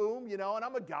 boom, boom, and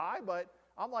I'm a guy, but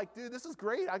I'm like, dude, this is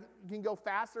great. I can go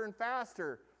faster and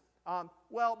faster.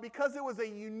 Well, because it was a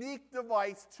unique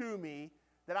device to me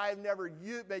that I have never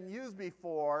been used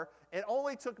before, it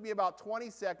only took me about 20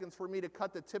 seconds for me to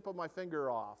cut the tip of my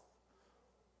finger off.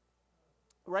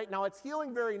 Right now, it's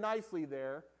healing very nicely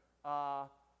there,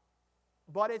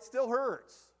 but it still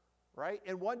hurts, right?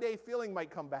 And one day, feeling might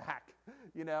come back,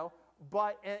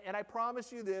 But, and I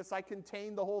promise you this, I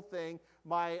contained the whole thing.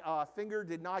 My finger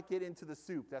did not get into the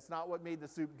soup. That's not what made the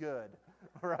soup good,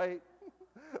 right?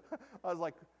 I was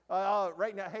like,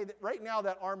 right now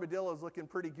that armadillo is looking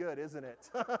pretty good, isn't it?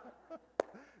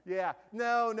 Yeah,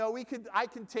 no, I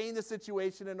contained the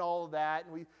situation and all of that,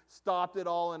 and we stopped it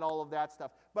all and all of that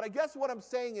stuff. But I guess what I'm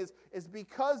saying is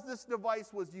because this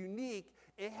device was unique,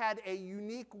 it had a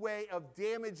unique way of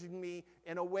damaging me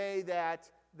in a way that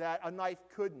a knife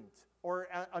couldn't, or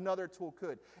another tool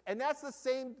could. And that's the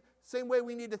same way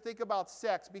we need to think about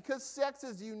sex. Because sex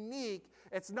is unique,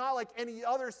 it's not like any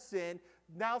other sin.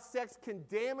 Now sex can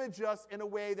damage us in a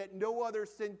way that no other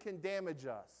sin can damage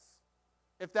us.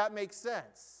 If that makes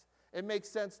sense. It makes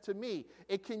sense to me.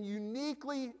 It can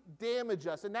uniquely damage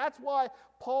us. And that's why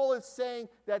Paul is saying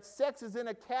that sex is in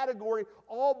a category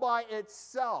all by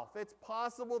itself. It's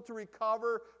possible to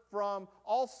recover from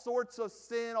all sorts of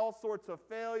sin, all sorts of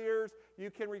failures.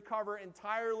 You can recover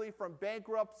entirely from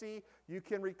bankruptcy. You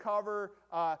can recover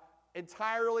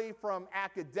entirely from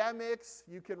academics.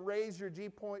 You can raise your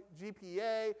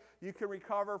GPA. You can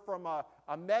recover from a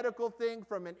medical thing,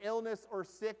 from an illness or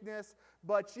sickness.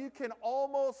 But you can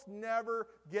almost never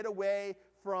get away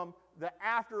from the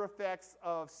after effects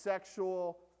of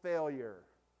sexual failure.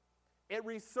 It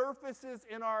resurfaces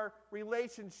in our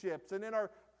relationships and in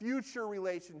our future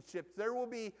relationships. There will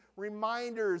be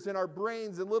reminders in our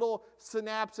brains, and little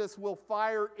synapses will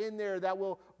fire in there that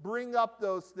will bring up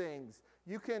those things.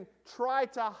 You can try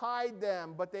to hide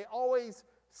them, but they always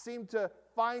seem to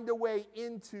find a way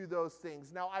into those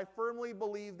things. Now, I firmly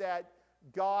believe that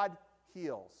God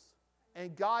heals,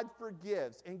 and God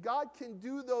forgives, and God can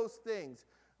do those things,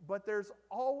 but there's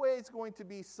always going to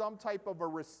be some type of a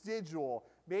residual,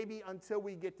 maybe until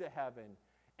we get to heaven.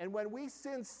 And when we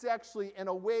sin sexually in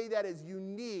a way that is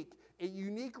unique, it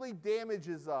uniquely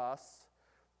damages us,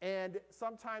 and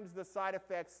sometimes the side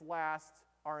effects last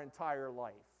our entire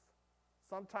life.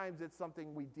 Sometimes it's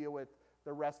something we deal with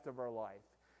the rest of our life.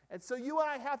 And so you and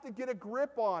I have to get a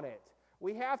grip on it.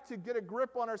 We have to get a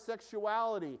grip on our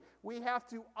sexuality. We have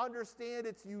to understand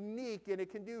it's unique, and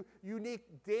it can do unique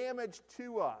damage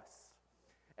to us.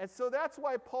 And so that's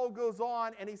why Paul goes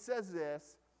on and he says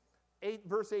this,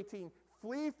 verse 18,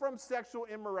 flee from sexual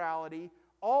immorality.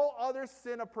 All other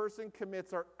sin a person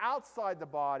commits are outside the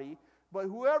body, but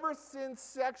whoever sins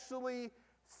sexually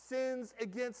sins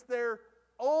against their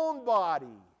own body.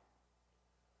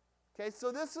 Okay,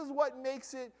 so this is what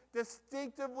makes it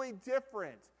distinctively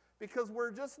different, because we're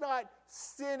just not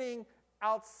sinning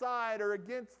outside or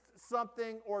against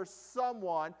something or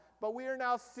someone, but we are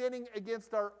now sinning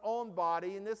against our own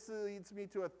body. And this leads me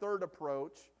to a third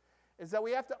approach, is that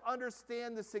we have to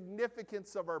understand the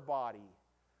significance of our body.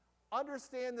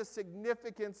 Understand the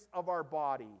significance of our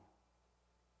body.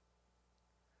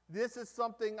 This is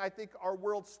something I think our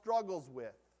world struggles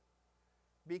with,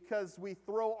 because we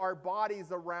throw our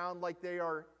bodies around like they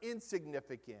are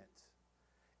insignificant.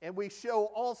 And we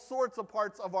show all sorts of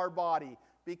parts of our body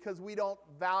because we don't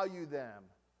value them,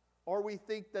 or we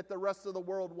think that the rest of the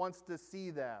world wants to see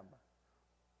them.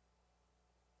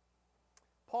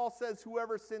 Paul says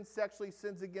whoever sins sexually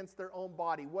sins against their own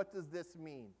body. What does this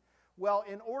mean? Well,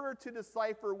 in order to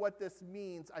decipher what this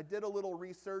means, I did a little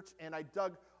research, and I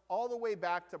dug all the way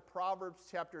back to Proverbs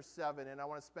chapter 7, and I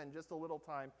want to spend just a little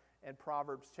time in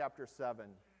Proverbs chapter 7.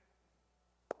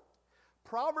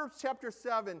 Proverbs chapter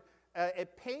 7,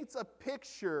 it paints a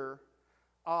picture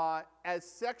as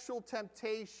sexual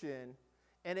temptation,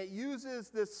 and it uses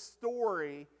this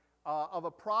story of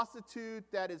a prostitute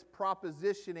that is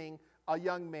propositioning a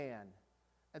young man.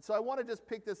 And so I want to just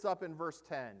pick this up in verse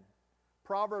 10.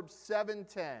 Proverbs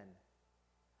 7:10.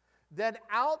 Then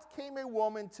out came a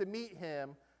woman to meet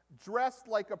him, dressed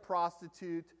like a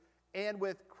prostitute and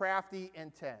with crafty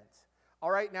intent.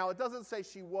 All right, now it doesn't say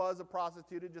she was a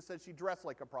prostitute, it just says she dressed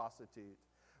like a prostitute,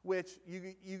 which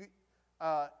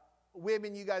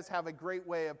women, you guys have a great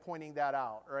way of pointing that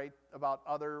out, right? About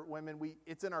other women.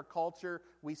 It's in our culture.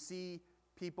 We see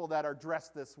people that are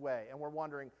dressed this way, and we're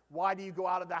wondering, why do you go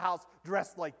out of the house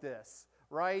dressed like this,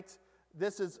 right?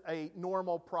 This is a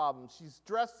normal problem. She's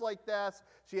dressed like this.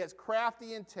 She has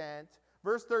crafty intent.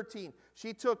 Verse 13,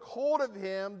 she took hold of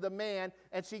him, the man,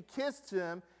 and she kissed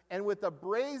him, and with a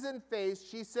brazen face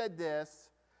she said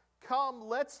this, "Come,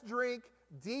 let's drink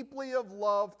deeply of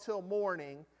love till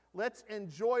morning. Let's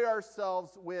enjoy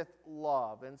ourselves with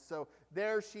love." And so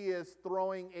there she is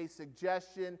throwing a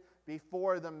suggestion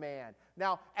before the man.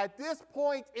 Now, at this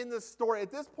point in the story,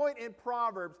 at this point in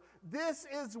Proverbs, this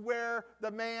is where the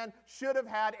man should have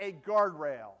had a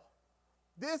guardrail.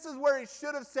 This is where he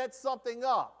should have set something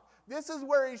up. This is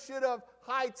where he should have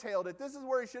hightailed it. This is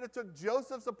where he should have took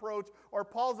Joseph's approach or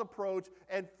Paul's approach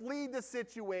and fled the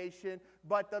situation.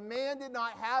 But the man did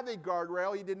not have a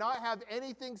guardrail. He did not have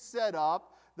anything set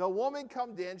up. The woman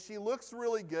comes in. She looks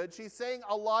really good. She's saying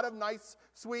a lot of nice,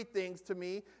 sweet things to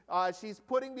me. She's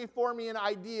putting before me an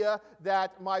idea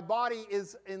that my body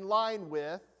is in line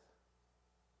with.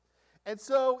 And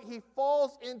so he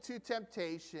falls into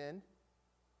temptation.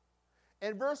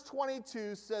 And verse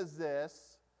 22 says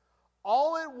this,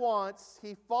 "All at once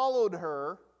he followed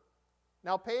her,"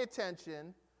 now pay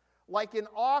attention, "like an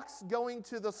ox going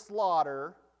to the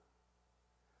slaughter,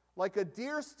 like a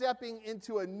deer stepping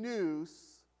into a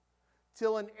noose,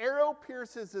 till an arrow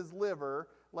pierces his liver,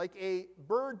 like a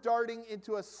bird darting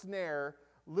into a snare,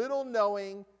 little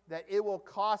knowing that it will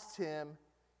cost him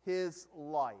his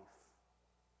life."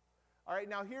 All right,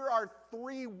 now here are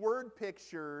 3 word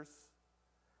pictures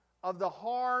of the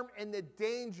harm and the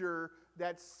danger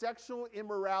that sexual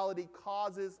immorality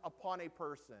causes upon a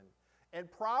person. And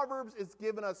Proverbs is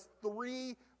giving us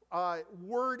 3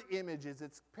 word images.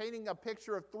 It's painting a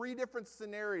picture of 3 different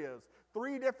scenarios,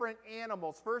 3 different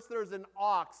animals. First, there's an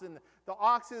ox, and the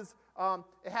ox is,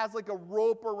 it has like a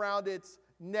rope around its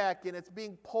neck, and it's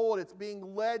being pulled. It's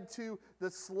being led to the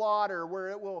slaughter where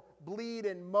it will bleed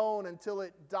and moan until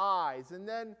it dies. And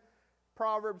then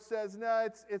Proverbs says, no,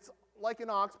 it's like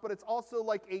an ox, but it's also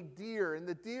like a deer. And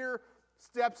the deer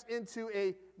steps into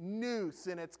a noose,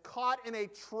 and it's caught in a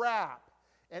trap.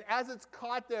 And as it's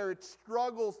caught there, it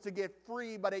struggles to get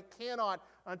free, but it cannot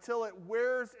until it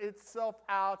wears itself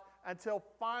out, until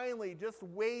finally just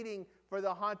waiting for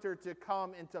the hunter to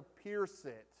come and to pierce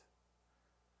it.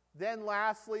 Then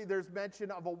lastly, there's mention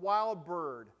of a wild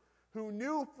bird who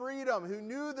knew freedom, who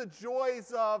knew the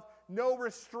joys of no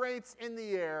restraints in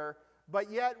the air, but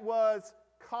yet was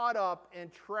caught up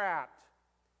and trapped.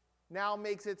 Now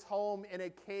makes its home in a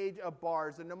cage of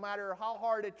bars. And no matter how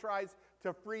hard it tries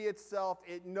to free itself,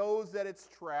 it knows that it's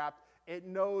trapped. It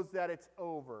knows that it's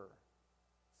over.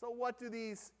 So what do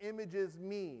these images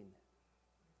mean?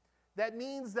 That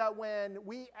means that when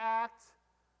we act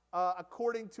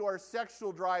according to our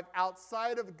sexual drive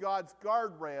outside of God's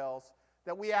guardrails,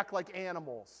 that we act like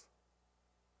animals.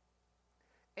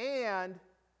 And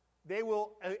they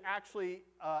will actually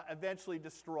eventually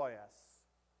destroy us.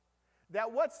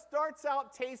 That what starts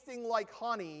out tasting like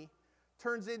honey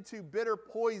turns into bitter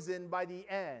poison by the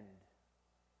end.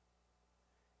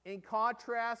 In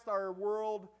contrast, our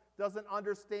world doesn't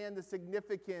understand the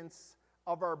significance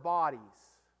of our bodies,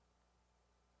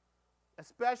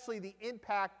 especially the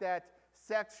impact that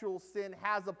sexual sin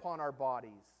has upon our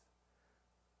bodies.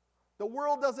 The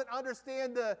world doesn't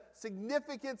understand the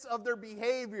significance of their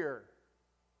behavior.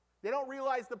 They don't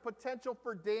realize the potential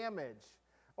for damage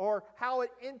or how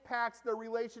it impacts their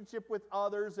relationship with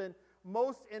others, and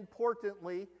most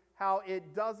importantly,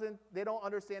 they don't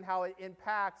understand how it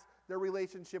impacts their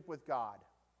relationship with God.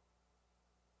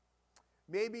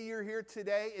 Maybe you're here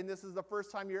today and this is the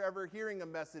first time you're ever hearing a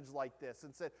message like this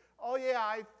and said, "Oh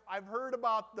yeah, I've heard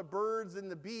about the birds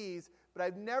and the bees, but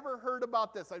I've never heard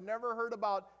about this. I've never heard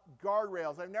about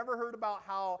guardrails. I've never heard about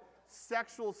how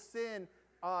sexual sin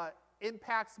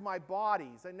impacts my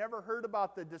bodies. I never heard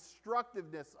about the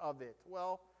destructiveness of it."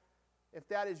 Well, if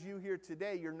that is you here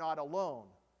today, you're not alone,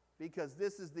 because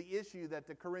this is the issue that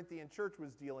the Corinthian church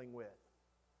was dealing with.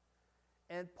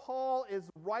 And Paul is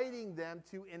writing them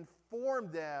to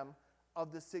inform them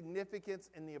of the significance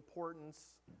and the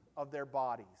importance of their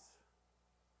bodies.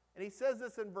 And he says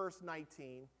this in verse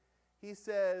 19. He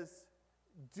says,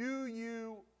 "Do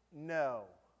you know?"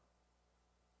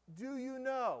 Do you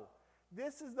know?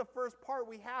 This is the first part.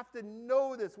 We have to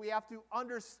know this. We have to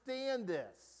understand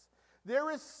this.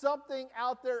 There is something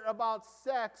out there about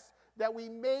sex that we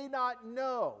may not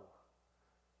know.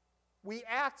 We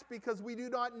act because we do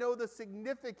not know the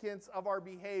significance of our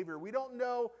behavior. We don't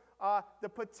know the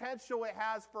potential it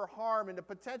has for harm and the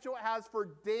potential it has for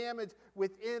damage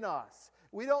within us.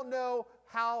 We don't know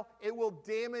how it will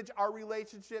damage our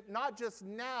relationship, not just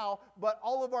now, but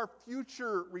all of our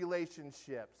future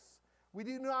relationships. We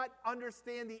do not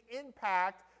understand the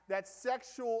impact that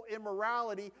sexual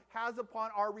immorality has upon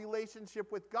our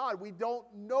relationship with God. We don't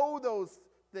know those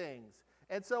things.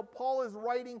 And so Paul is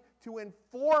writing to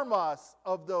inform us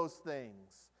of those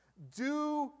things.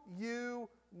 Do you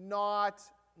not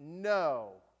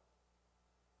know?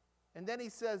 And then he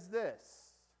says this,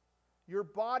 your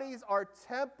bodies are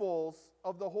temples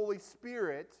of the Holy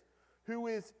Spirit, who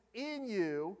is in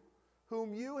you,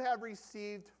 whom you have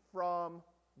received from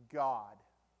God.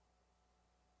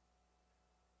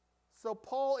 So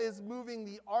Paul is moving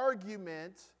the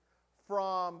argument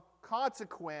from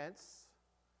consequence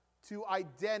to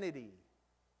identity.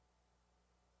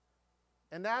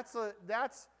 And that's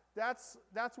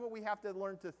what we have to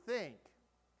learn to think.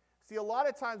 See, a lot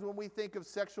of times when we think of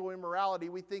sexual immorality,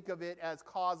 we think of it as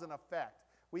cause and effect.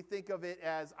 We think of it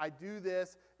as, I do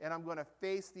this, and I'm going to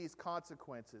face these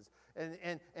consequences.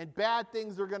 And bad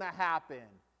things are going to happen.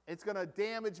 It's going to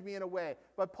damage me in a way.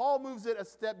 But Paul moves it a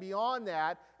step beyond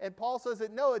that, and Paul says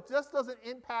that no, it just doesn't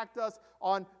impact us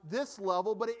on this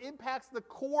level, but it impacts the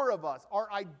core of us,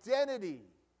 our identity.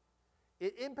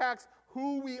 It impacts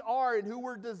who we are and who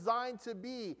we're designed to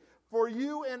be. For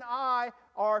you and I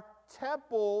are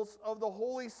temples of the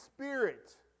Holy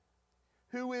Spirit,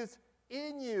 who is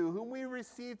in you, whom we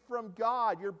received from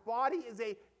God. Your body is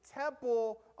a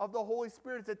temple of the Holy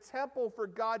Spirit. It's a temple for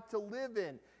God to live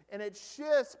in. And it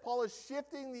shifts, Paul is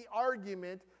shifting the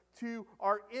argument to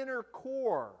our inner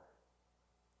core.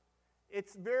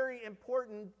 It's very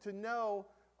important to know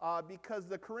because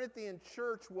the Corinthian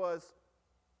church was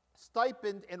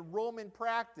stipend in Roman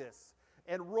practice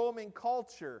and Roman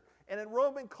culture. And in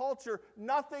Roman culture,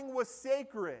 nothing was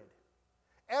sacred.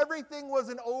 Everything was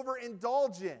an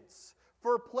overindulgence.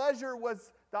 For pleasure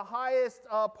was the highest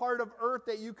part of earth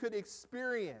that you could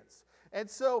experience. And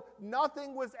so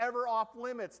nothing was ever off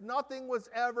limits. Nothing was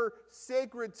ever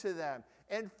sacred to them.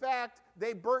 In fact,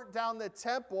 they burnt down the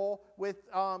temple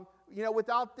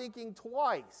without thinking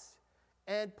twice.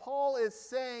 And Paul is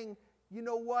saying, you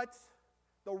know what?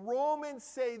 The Romans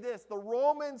say this. The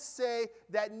Romans say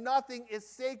that nothing is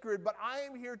sacred, but I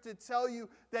am here to tell you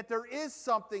that there is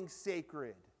something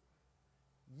sacred.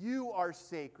 You are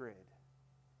sacred.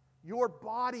 Your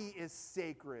body is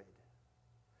sacred.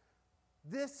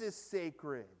 This is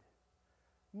sacred.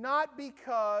 Not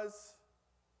because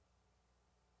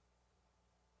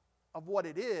of what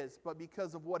it is, but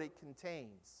because of what it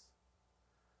contains.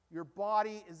 Your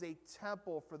body is a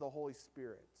temple for the Holy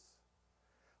Spirit.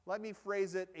 Let me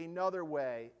phrase it another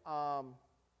way. I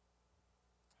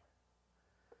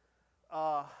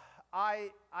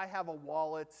have a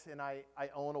wallet, and I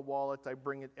own a wallet. I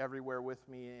bring it everywhere with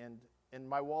me, and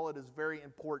my wallet is very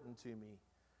important to me.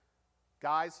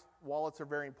 Guys, wallets are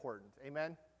very important.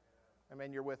 Amen?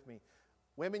 Amen, you're with me.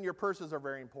 Women, your purses are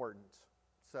very important.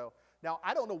 So, now,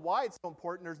 I don't know why it's so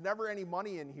important. There's never any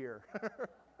money in here.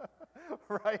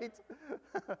 Right?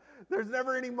 There's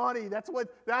never any money. That's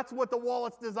what the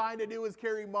wallet's designed to do, is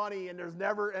carry money, and there's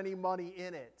never any money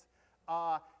in it.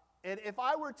 And if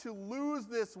I were to lose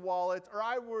this wallet, or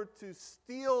I were to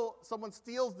someone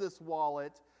steals this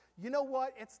wallet, you know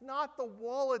what? It's not the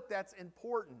wallet that's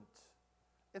important.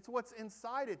 It's what's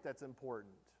inside it that's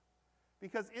important.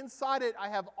 Because inside it, I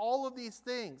have all of these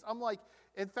things. I'm like,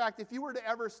 in fact, if you were to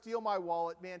ever steal my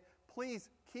wallet, man, please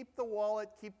keep the wallet,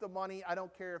 keep the money. I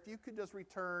don't care. If you could just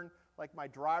return like my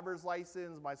driver's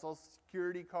license, my Social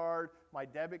Security card, my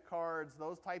debit cards,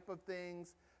 those type of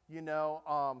things.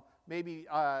 Maybe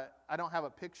I don't have a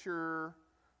picture.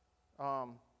 I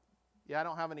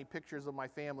don't have any pictures of my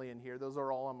family in here. Those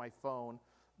are all on my phone.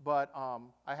 But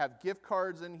I have gift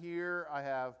cards in here. I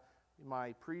have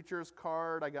my preacher's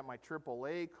card. I got my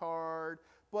AAA card.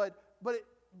 But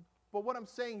what I'm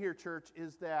saying here, church,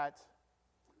 is that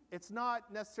it's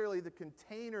not necessarily the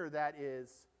container that is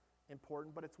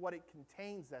important, but it's what it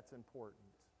contains that's important.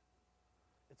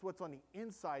 It's what's on the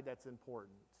inside that's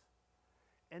important.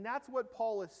 And that's what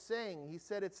Paul is saying. He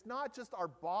said it's not just our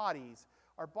bodies.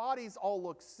 Our bodies all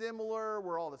look similar.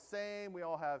 We're all the same. We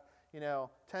all have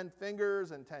 10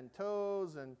 fingers and 10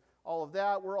 toes and all of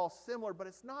that. We're all similar, but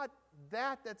it's not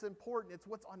that that's important. It's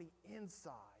what's on the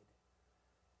inside.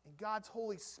 And God's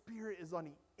Holy Spirit is on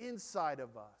the inside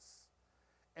of us.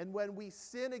 And when we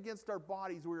sin against our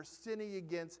bodies, we're sinning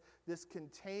against this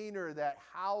container that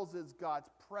houses God's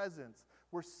presence.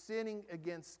 We're sinning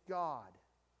against God.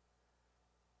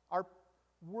 Our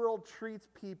world treats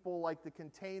people like the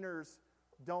containers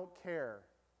don't care,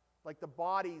 like the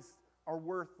bodies are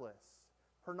worthless.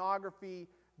 Pornography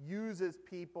uses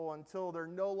people until they're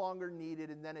no longer needed,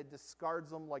 and then it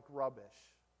discards them like rubbish.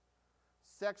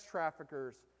 Sex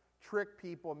traffickers trick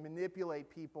people, manipulate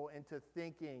people into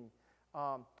thinking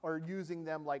or using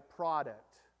them like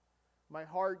product. My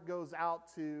heart goes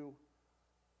out to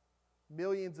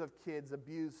millions of kids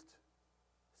abused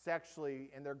sexually,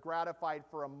 and they're gratified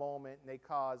for a moment, and they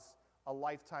cause a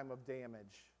lifetime of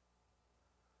damage.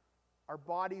 Our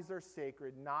bodies are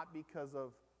sacred not because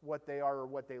of what they are or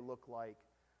what they look like,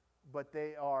 but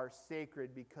they are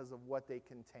sacred because of what they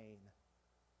contain,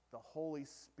 the Holy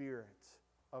Spirit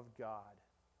of God.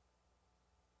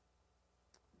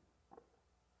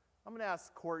 I'm going to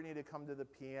ask Courtney to come to the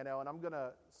piano, and I'm going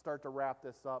to start to wrap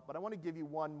this up, but I want to give you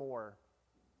one more.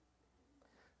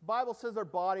 The Bible says our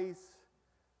bodies,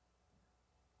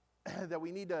 that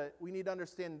we need to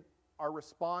understand our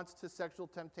response to sexual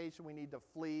temptation. We need to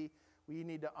flee. We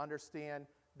need to understand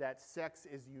that sex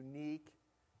is unique.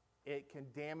 It can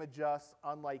damage us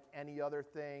unlike any other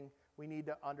thing. We need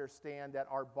to understand that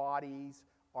our bodies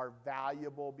are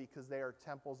valuable because they are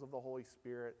temples of the Holy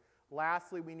Spirit.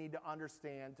 Lastly, we need to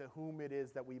understand to whom it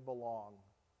is that we belong.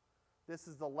 This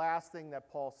is the last thing that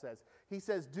Paul says. He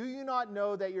says, "Do you not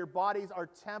know that your bodies are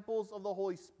temples of the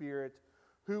Holy Spirit,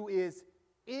 who is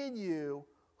in you,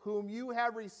 whom you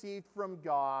have received from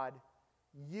God?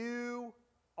 You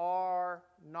are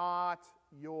not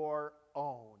your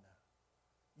own."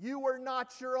 You are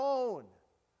not your own.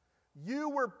 You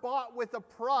were bought with a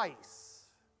price.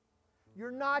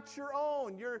 You're not your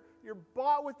own. You're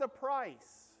bought with a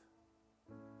price.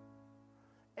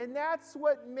 And that's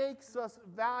what makes us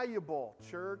valuable,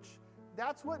 church.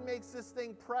 That's what makes this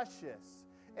thing precious.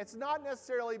 It's not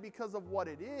necessarily because of what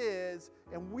it is,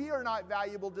 and we are not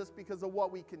valuable just because of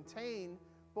what we contain,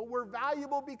 but we're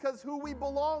valuable because who we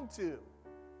belong to.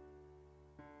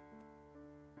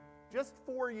 Just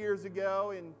 4 years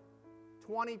ago, in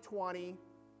 2020,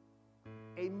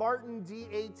 a Martin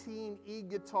D18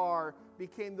 e-guitar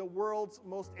became the world's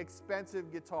most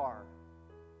expensive guitar.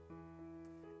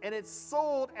 And it's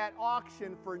sold at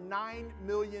auction for $9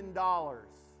 million. I'd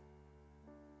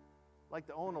like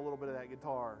to own a little bit of that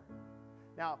guitar.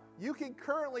 Now, you can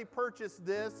currently purchase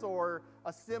this or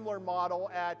a similar model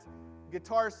at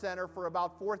Guitar Center for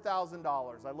about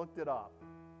 $4,000. I looked it up.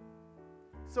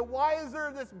 So why is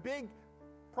there this big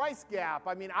price gap?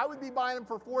 I mean, I would be buying them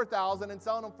for $4,000 and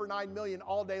selling them for $9 million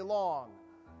all day long,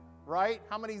 right?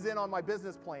 How many's in on my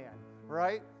business plan,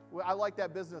 right? Well, I like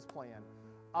that business plan.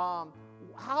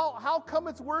 How come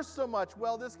it's worth so much?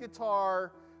 Well, this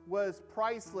guitar was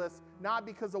priceless, not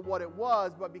because of what it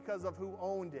was, but because of who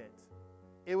owned it.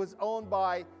 It was owned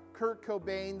by Kurt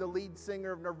Cobain, the lead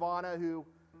singer of Nirvana, who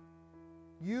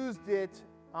used it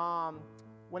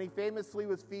when he famously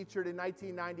was featured in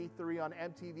 1993 on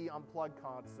MTV Unplugged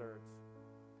concerts.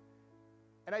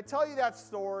 And I tell you that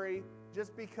story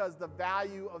just because the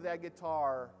value of that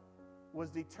guitar was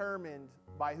determined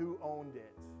by who owned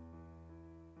it.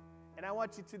 And I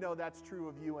want you to know that's true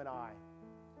of you and I.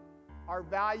 Our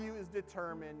value is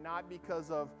determined not because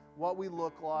of what we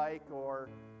look like or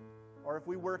if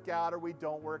we work out or we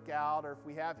don't work out or if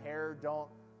we have hair or don't.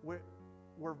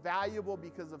 We're valuable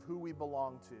because of who we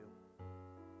belong to.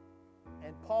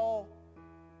 And Paul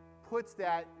puts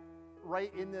that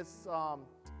right in this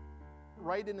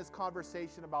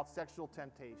conversation about sexual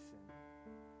temptation.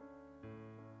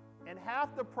 And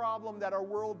half the problem that our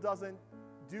world doesn't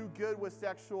do good with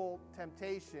sexual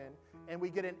temptation and we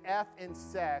get an F in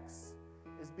sex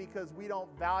is because we don't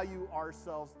value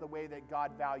ourselves the way that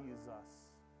God values us.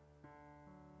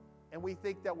 And we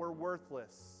think that we're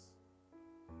worthless.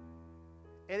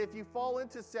 And if you fall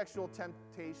into sexual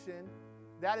temptation,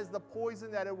 that is the poison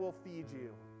that it will feed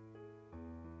you.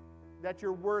 That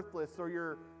you're worthless or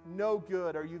you're no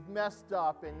good or you've messed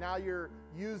up and now you're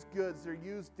used goods or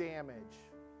used damage.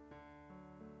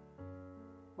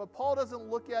 But Paul doesn't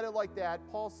look at it like that.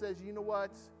 Paul says, you know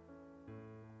what?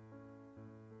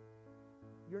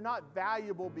 You're not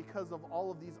valuable because of all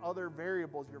of these other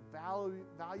variables. You're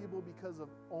valuable because of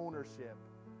ownership.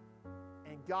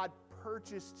 And God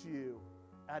purchased you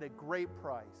at a great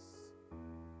price.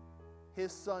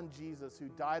 His son Jesus, who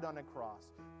died on a cross.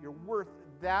 You're worth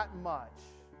that much.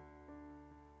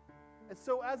 And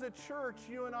so as a church,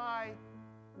 you and I,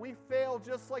 we fail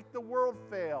just like the world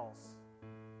fails.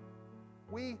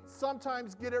 We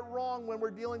sometimes get it wrong when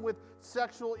we're dealing with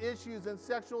sexual issues and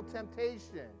sexual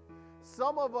temptation.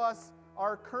 Some of us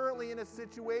are currently in a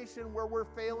situation where we're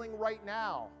failing right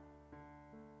now.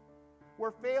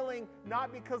 We're failing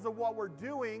not because of what we're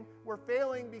doing, we're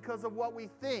failing because of what we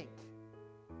think.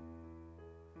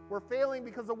 We're failing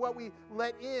because of what we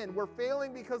let in. We're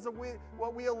failing because of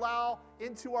what we allow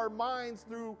into our minds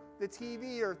through the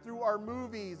TV or through our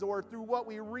movies or through what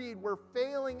we read. We're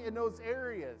failing in those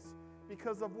areas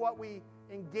because of what we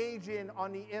engage in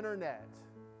on the internet.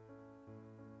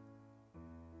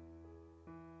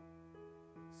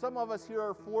 Some of us here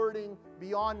are flirting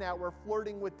beyond that. We're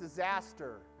flirting with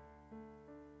disaster.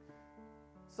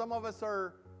 Some of us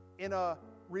are in a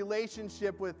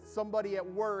relationship with somebody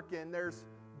at work and there's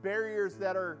barriers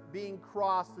that are being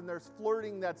crossed and there's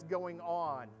flirting that's going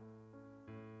on.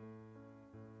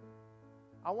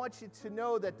 I want you to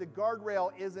know that the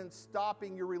guardrail isn't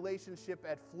stopping your relationship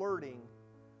at flirting.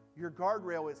 Your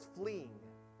guardrail is fleeing.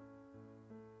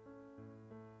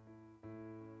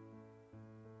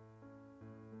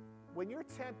 When you're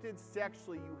tempted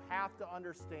sexually, you have to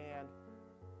understand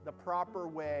the proper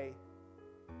way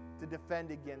to defend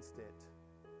against it.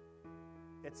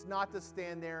 It's not to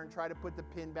stand there and try to put the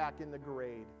pin back in the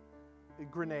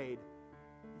grenade.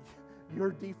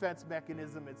 Your defense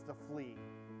mechanism is to flee.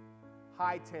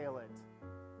 Hightail it.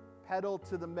 Pedal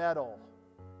to the metal.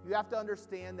 You have to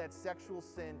understand that sexual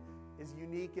sin is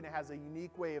unique and it has a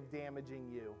unique way of damaging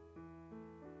you.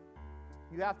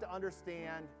 You have to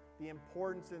understand the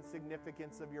importance and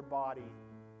significance of your body.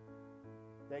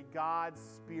 That God's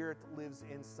Spirit lives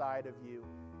inside of you.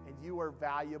 And you are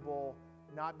valuable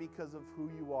not because of who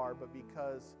you are, but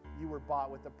because you were bought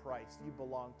with a price. You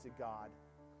belong to God.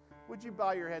 Would you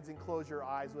bow your heads and close your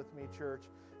eyes with me, church?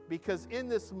 Because in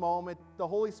this moment, the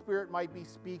Holy Spirit might be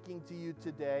speaking to you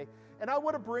today. And I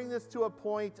want to bring this to a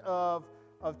point of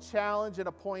challenge and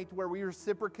a point where we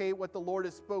reciprocate what the Lord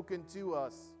has spoken to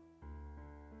us.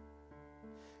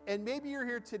 And maybe you're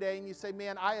here today and you say,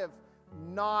 man, I have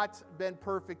not been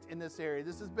perfect in this area.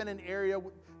 This has been an area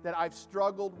that I've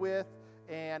struggled with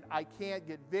and I can't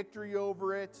get victory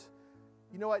over it.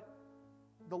 You know what?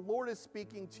 The Lord is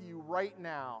speaking to you right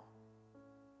now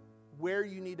where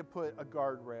you need to put a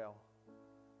guardrail.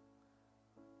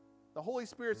 The Holy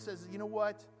Spirit says, you know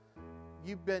what?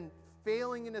 You've been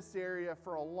failing in this area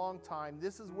for a long time.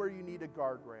 This is where you need a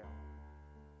guardrail.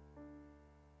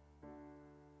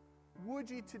 Would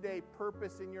you today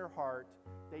purpose in your heart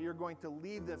that you're going to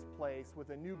leave this place with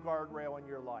a new guardrail in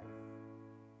your life?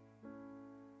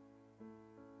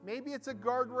 Maybe it's a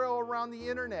guardrail around the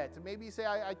internet. Maybe you say,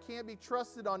 I can't be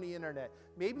trusted on the internet.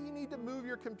 Maybe you need to move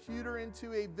your computer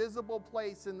into a visible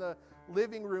place in the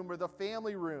living room or the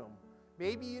family room.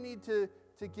 Maybe you need to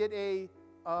get a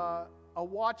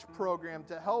watch program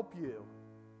to help you.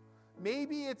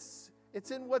 Maybe it's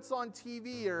in what's on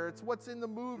TV or it's what's in the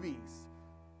movies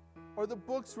or the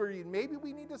books we're reading. Maybe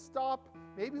we need to stop.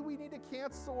 Maybe we need to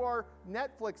cancel our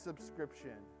Netflix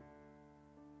subscription.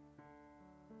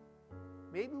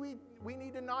 Maybe we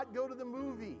need to not go to the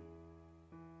movie.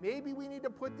 Maybe we need to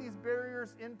put these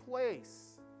barriers in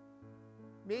place.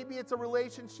 Maybe it's a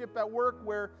relationship at work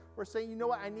where we're saying, you know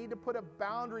what, I need to put a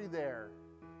boundary there.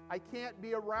 I can't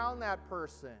be around that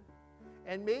person.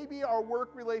 And maybe our work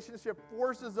relationship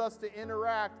forces us to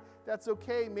interact. That's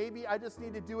okay. Maybe I just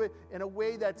need to do it in a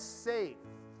way that's safe.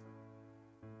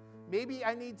 Maybe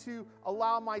I need to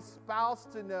allow my spouse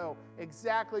to know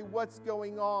exactly what's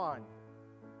going on,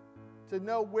 to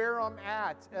know where I'm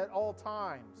at all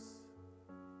times.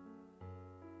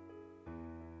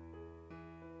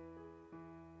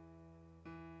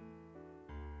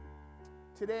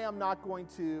 Today I'm not going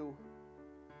to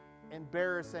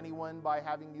embarrass anyone by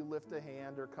having you lift a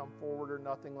hand or come forward or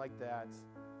nothing like that.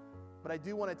 But I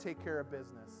do want to take care of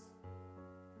business.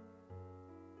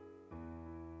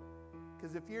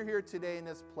 Because if you're here today in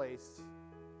this place,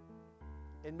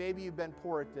 and maybe you've been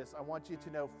poor at this, I want you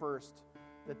to know first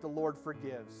that the Lord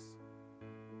forgives.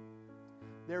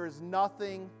 There is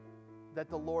nothing that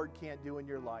the Lord can't do in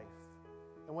your life.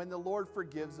 And when the Lord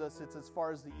forgives us, it's as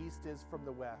far as the east is from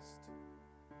the west.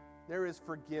 There is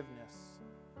forgiveness.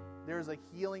 There is a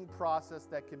healing process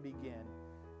that can begin.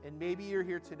 And maybe you're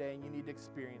here today and you need to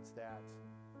experience that.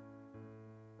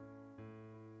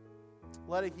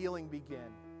 Let a healing begin.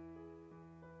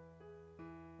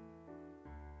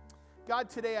 God,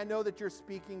 today I know that you're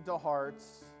speaking to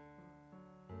hearts.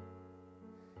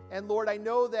 And Lord, I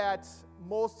know that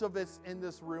most of us in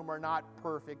this room are not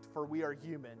perfect, for we are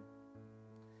human.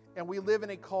 And we live in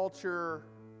a culture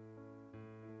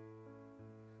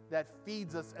that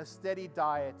feeds us a steady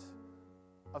diet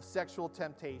of sexual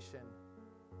temptation.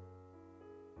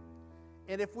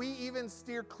 And if we even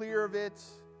steer clear of it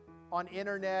on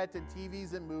internet and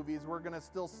TVs and movies, we're going to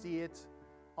still see it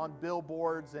on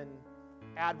billboards and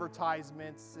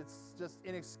advertisements. It's just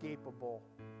inescapable.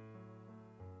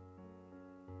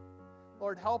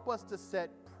 Lord, help us to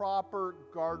set proper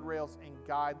guardrails and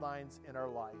guidelines in our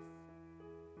life.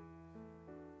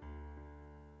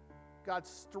 God,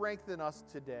 strengthen us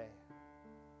today.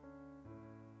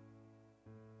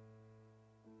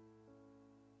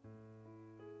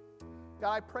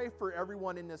 God, I pray for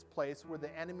everyone in this place where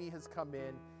the enemy has come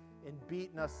in and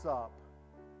beaten us up.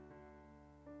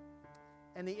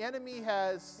 And the enemy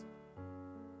has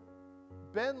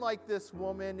been like this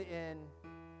woman in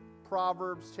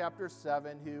Proverbs chapter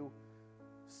 7 who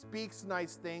speaks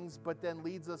nice things but then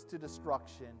leads us to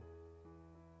destruction.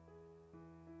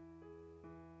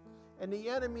 And the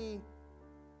enemy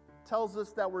tells us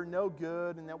that we're no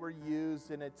good and that we're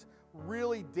used, and it's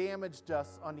really damaged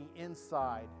us on the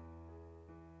inside.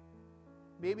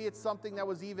 Maybe it's something that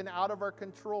was even out of our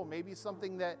control. Maybe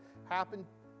something that happened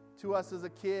to us as a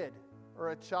kid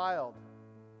or a child.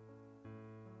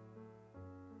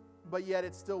 But yet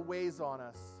it still weighs on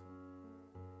us.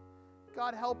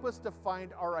 God, help us to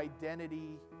find our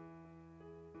identity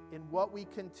in what we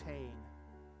contain.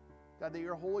 God, that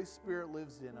your Holy Spirit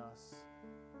lives in us.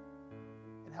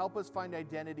 And help us find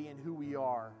identity in who we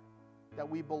are, that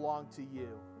we belong to you,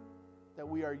 that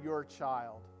we are your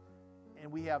child, and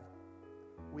we have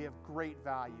great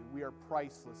value. We are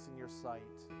priceless in your sight.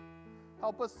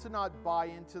 Help us to not buy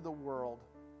into the world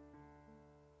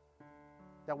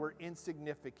that we're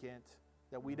insignificant,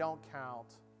 that we don't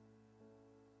count,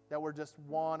 that we're just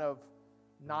one of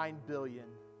 9 billion,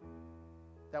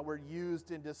 that we're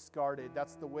used and discarded.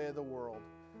 That's the way of the world.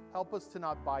 Help us to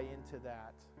not buy into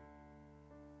that.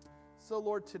 So,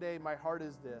 Lord, today my heart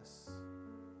is this.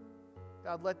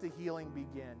 God, let the healing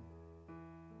begin.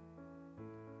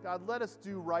 God, let us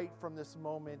do right from this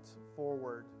moment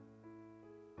forward.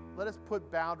 Let us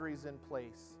put boundaries in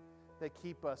place that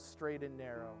keep us straight and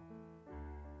narrow.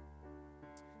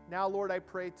 Now, Lord, I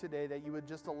pray today that you would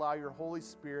just allow your Holy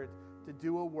Spirit to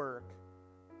do a work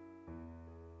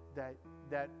that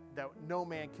no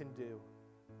man can do.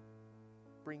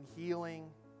 Bring healing,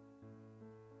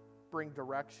 bring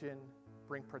direction,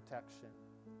 bring protection.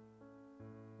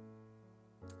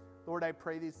 Lord, I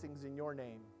pray these things in your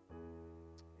name.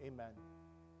 Amen.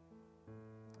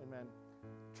 Amen.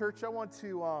 Church, I want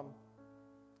to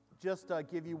just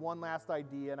give you one last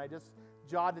idea, and I just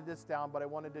jotted this down, but I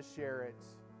wanted to share it.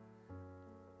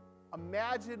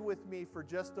 Imagine with me for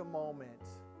just a moment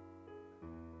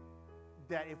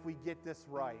that if we get this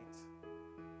right.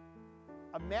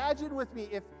 Imagine with me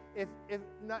if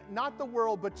not the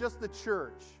world, but just the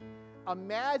church.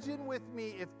 Imagine with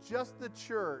me if just the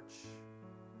church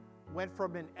went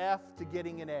from an F to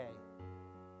getting an A.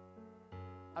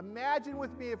 Imagine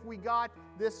with me if we got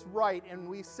this right and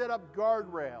we set up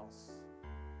guardrails.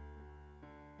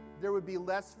 There would be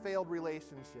less failed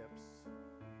relationships.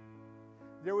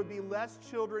 There would be less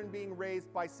children being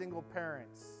raised by single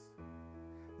parents.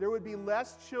 There would be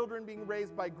less children being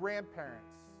raised by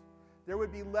grandparents. There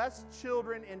would be less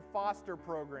children in foster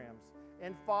programs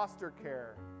and foster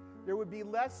care. There would be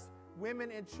less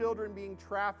women and children being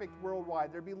trafficked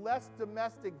worldwide. There would be less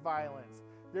domestic violence.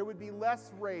 There would be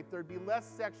less rape. There would be less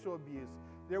sexual abuse.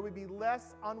 There would be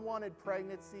less unwanted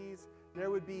pregnancies.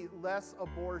 There would be less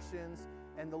abortions.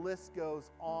 And the list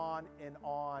goes on and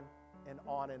on and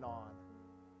on and on.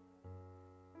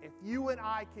 If you and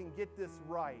I can get this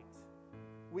right,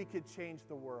 we could change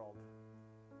the world.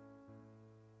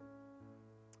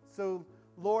 So,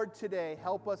 Lord, today,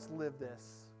 help us live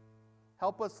this.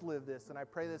 Help us live this. And I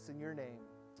pray this in your name.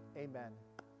 Amen.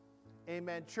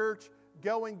 Amen. Church,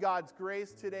 go in God's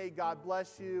grace today. God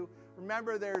bless you.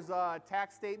 Remember, there's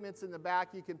tax statements in the back.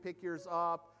 You can pick yours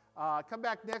up. Come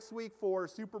back next week for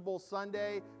Super Bowl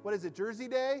Sunday. What is it, Jersey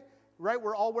Day? Right?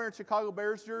 We're all wearing Chicago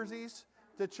Bears jerseys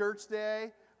to church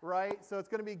day, right? So it's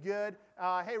going to be good.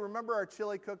 Hey, remember our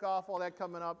chili cook-off, all that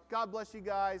coming up. God bless you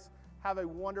guys. Have a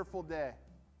wonderful day.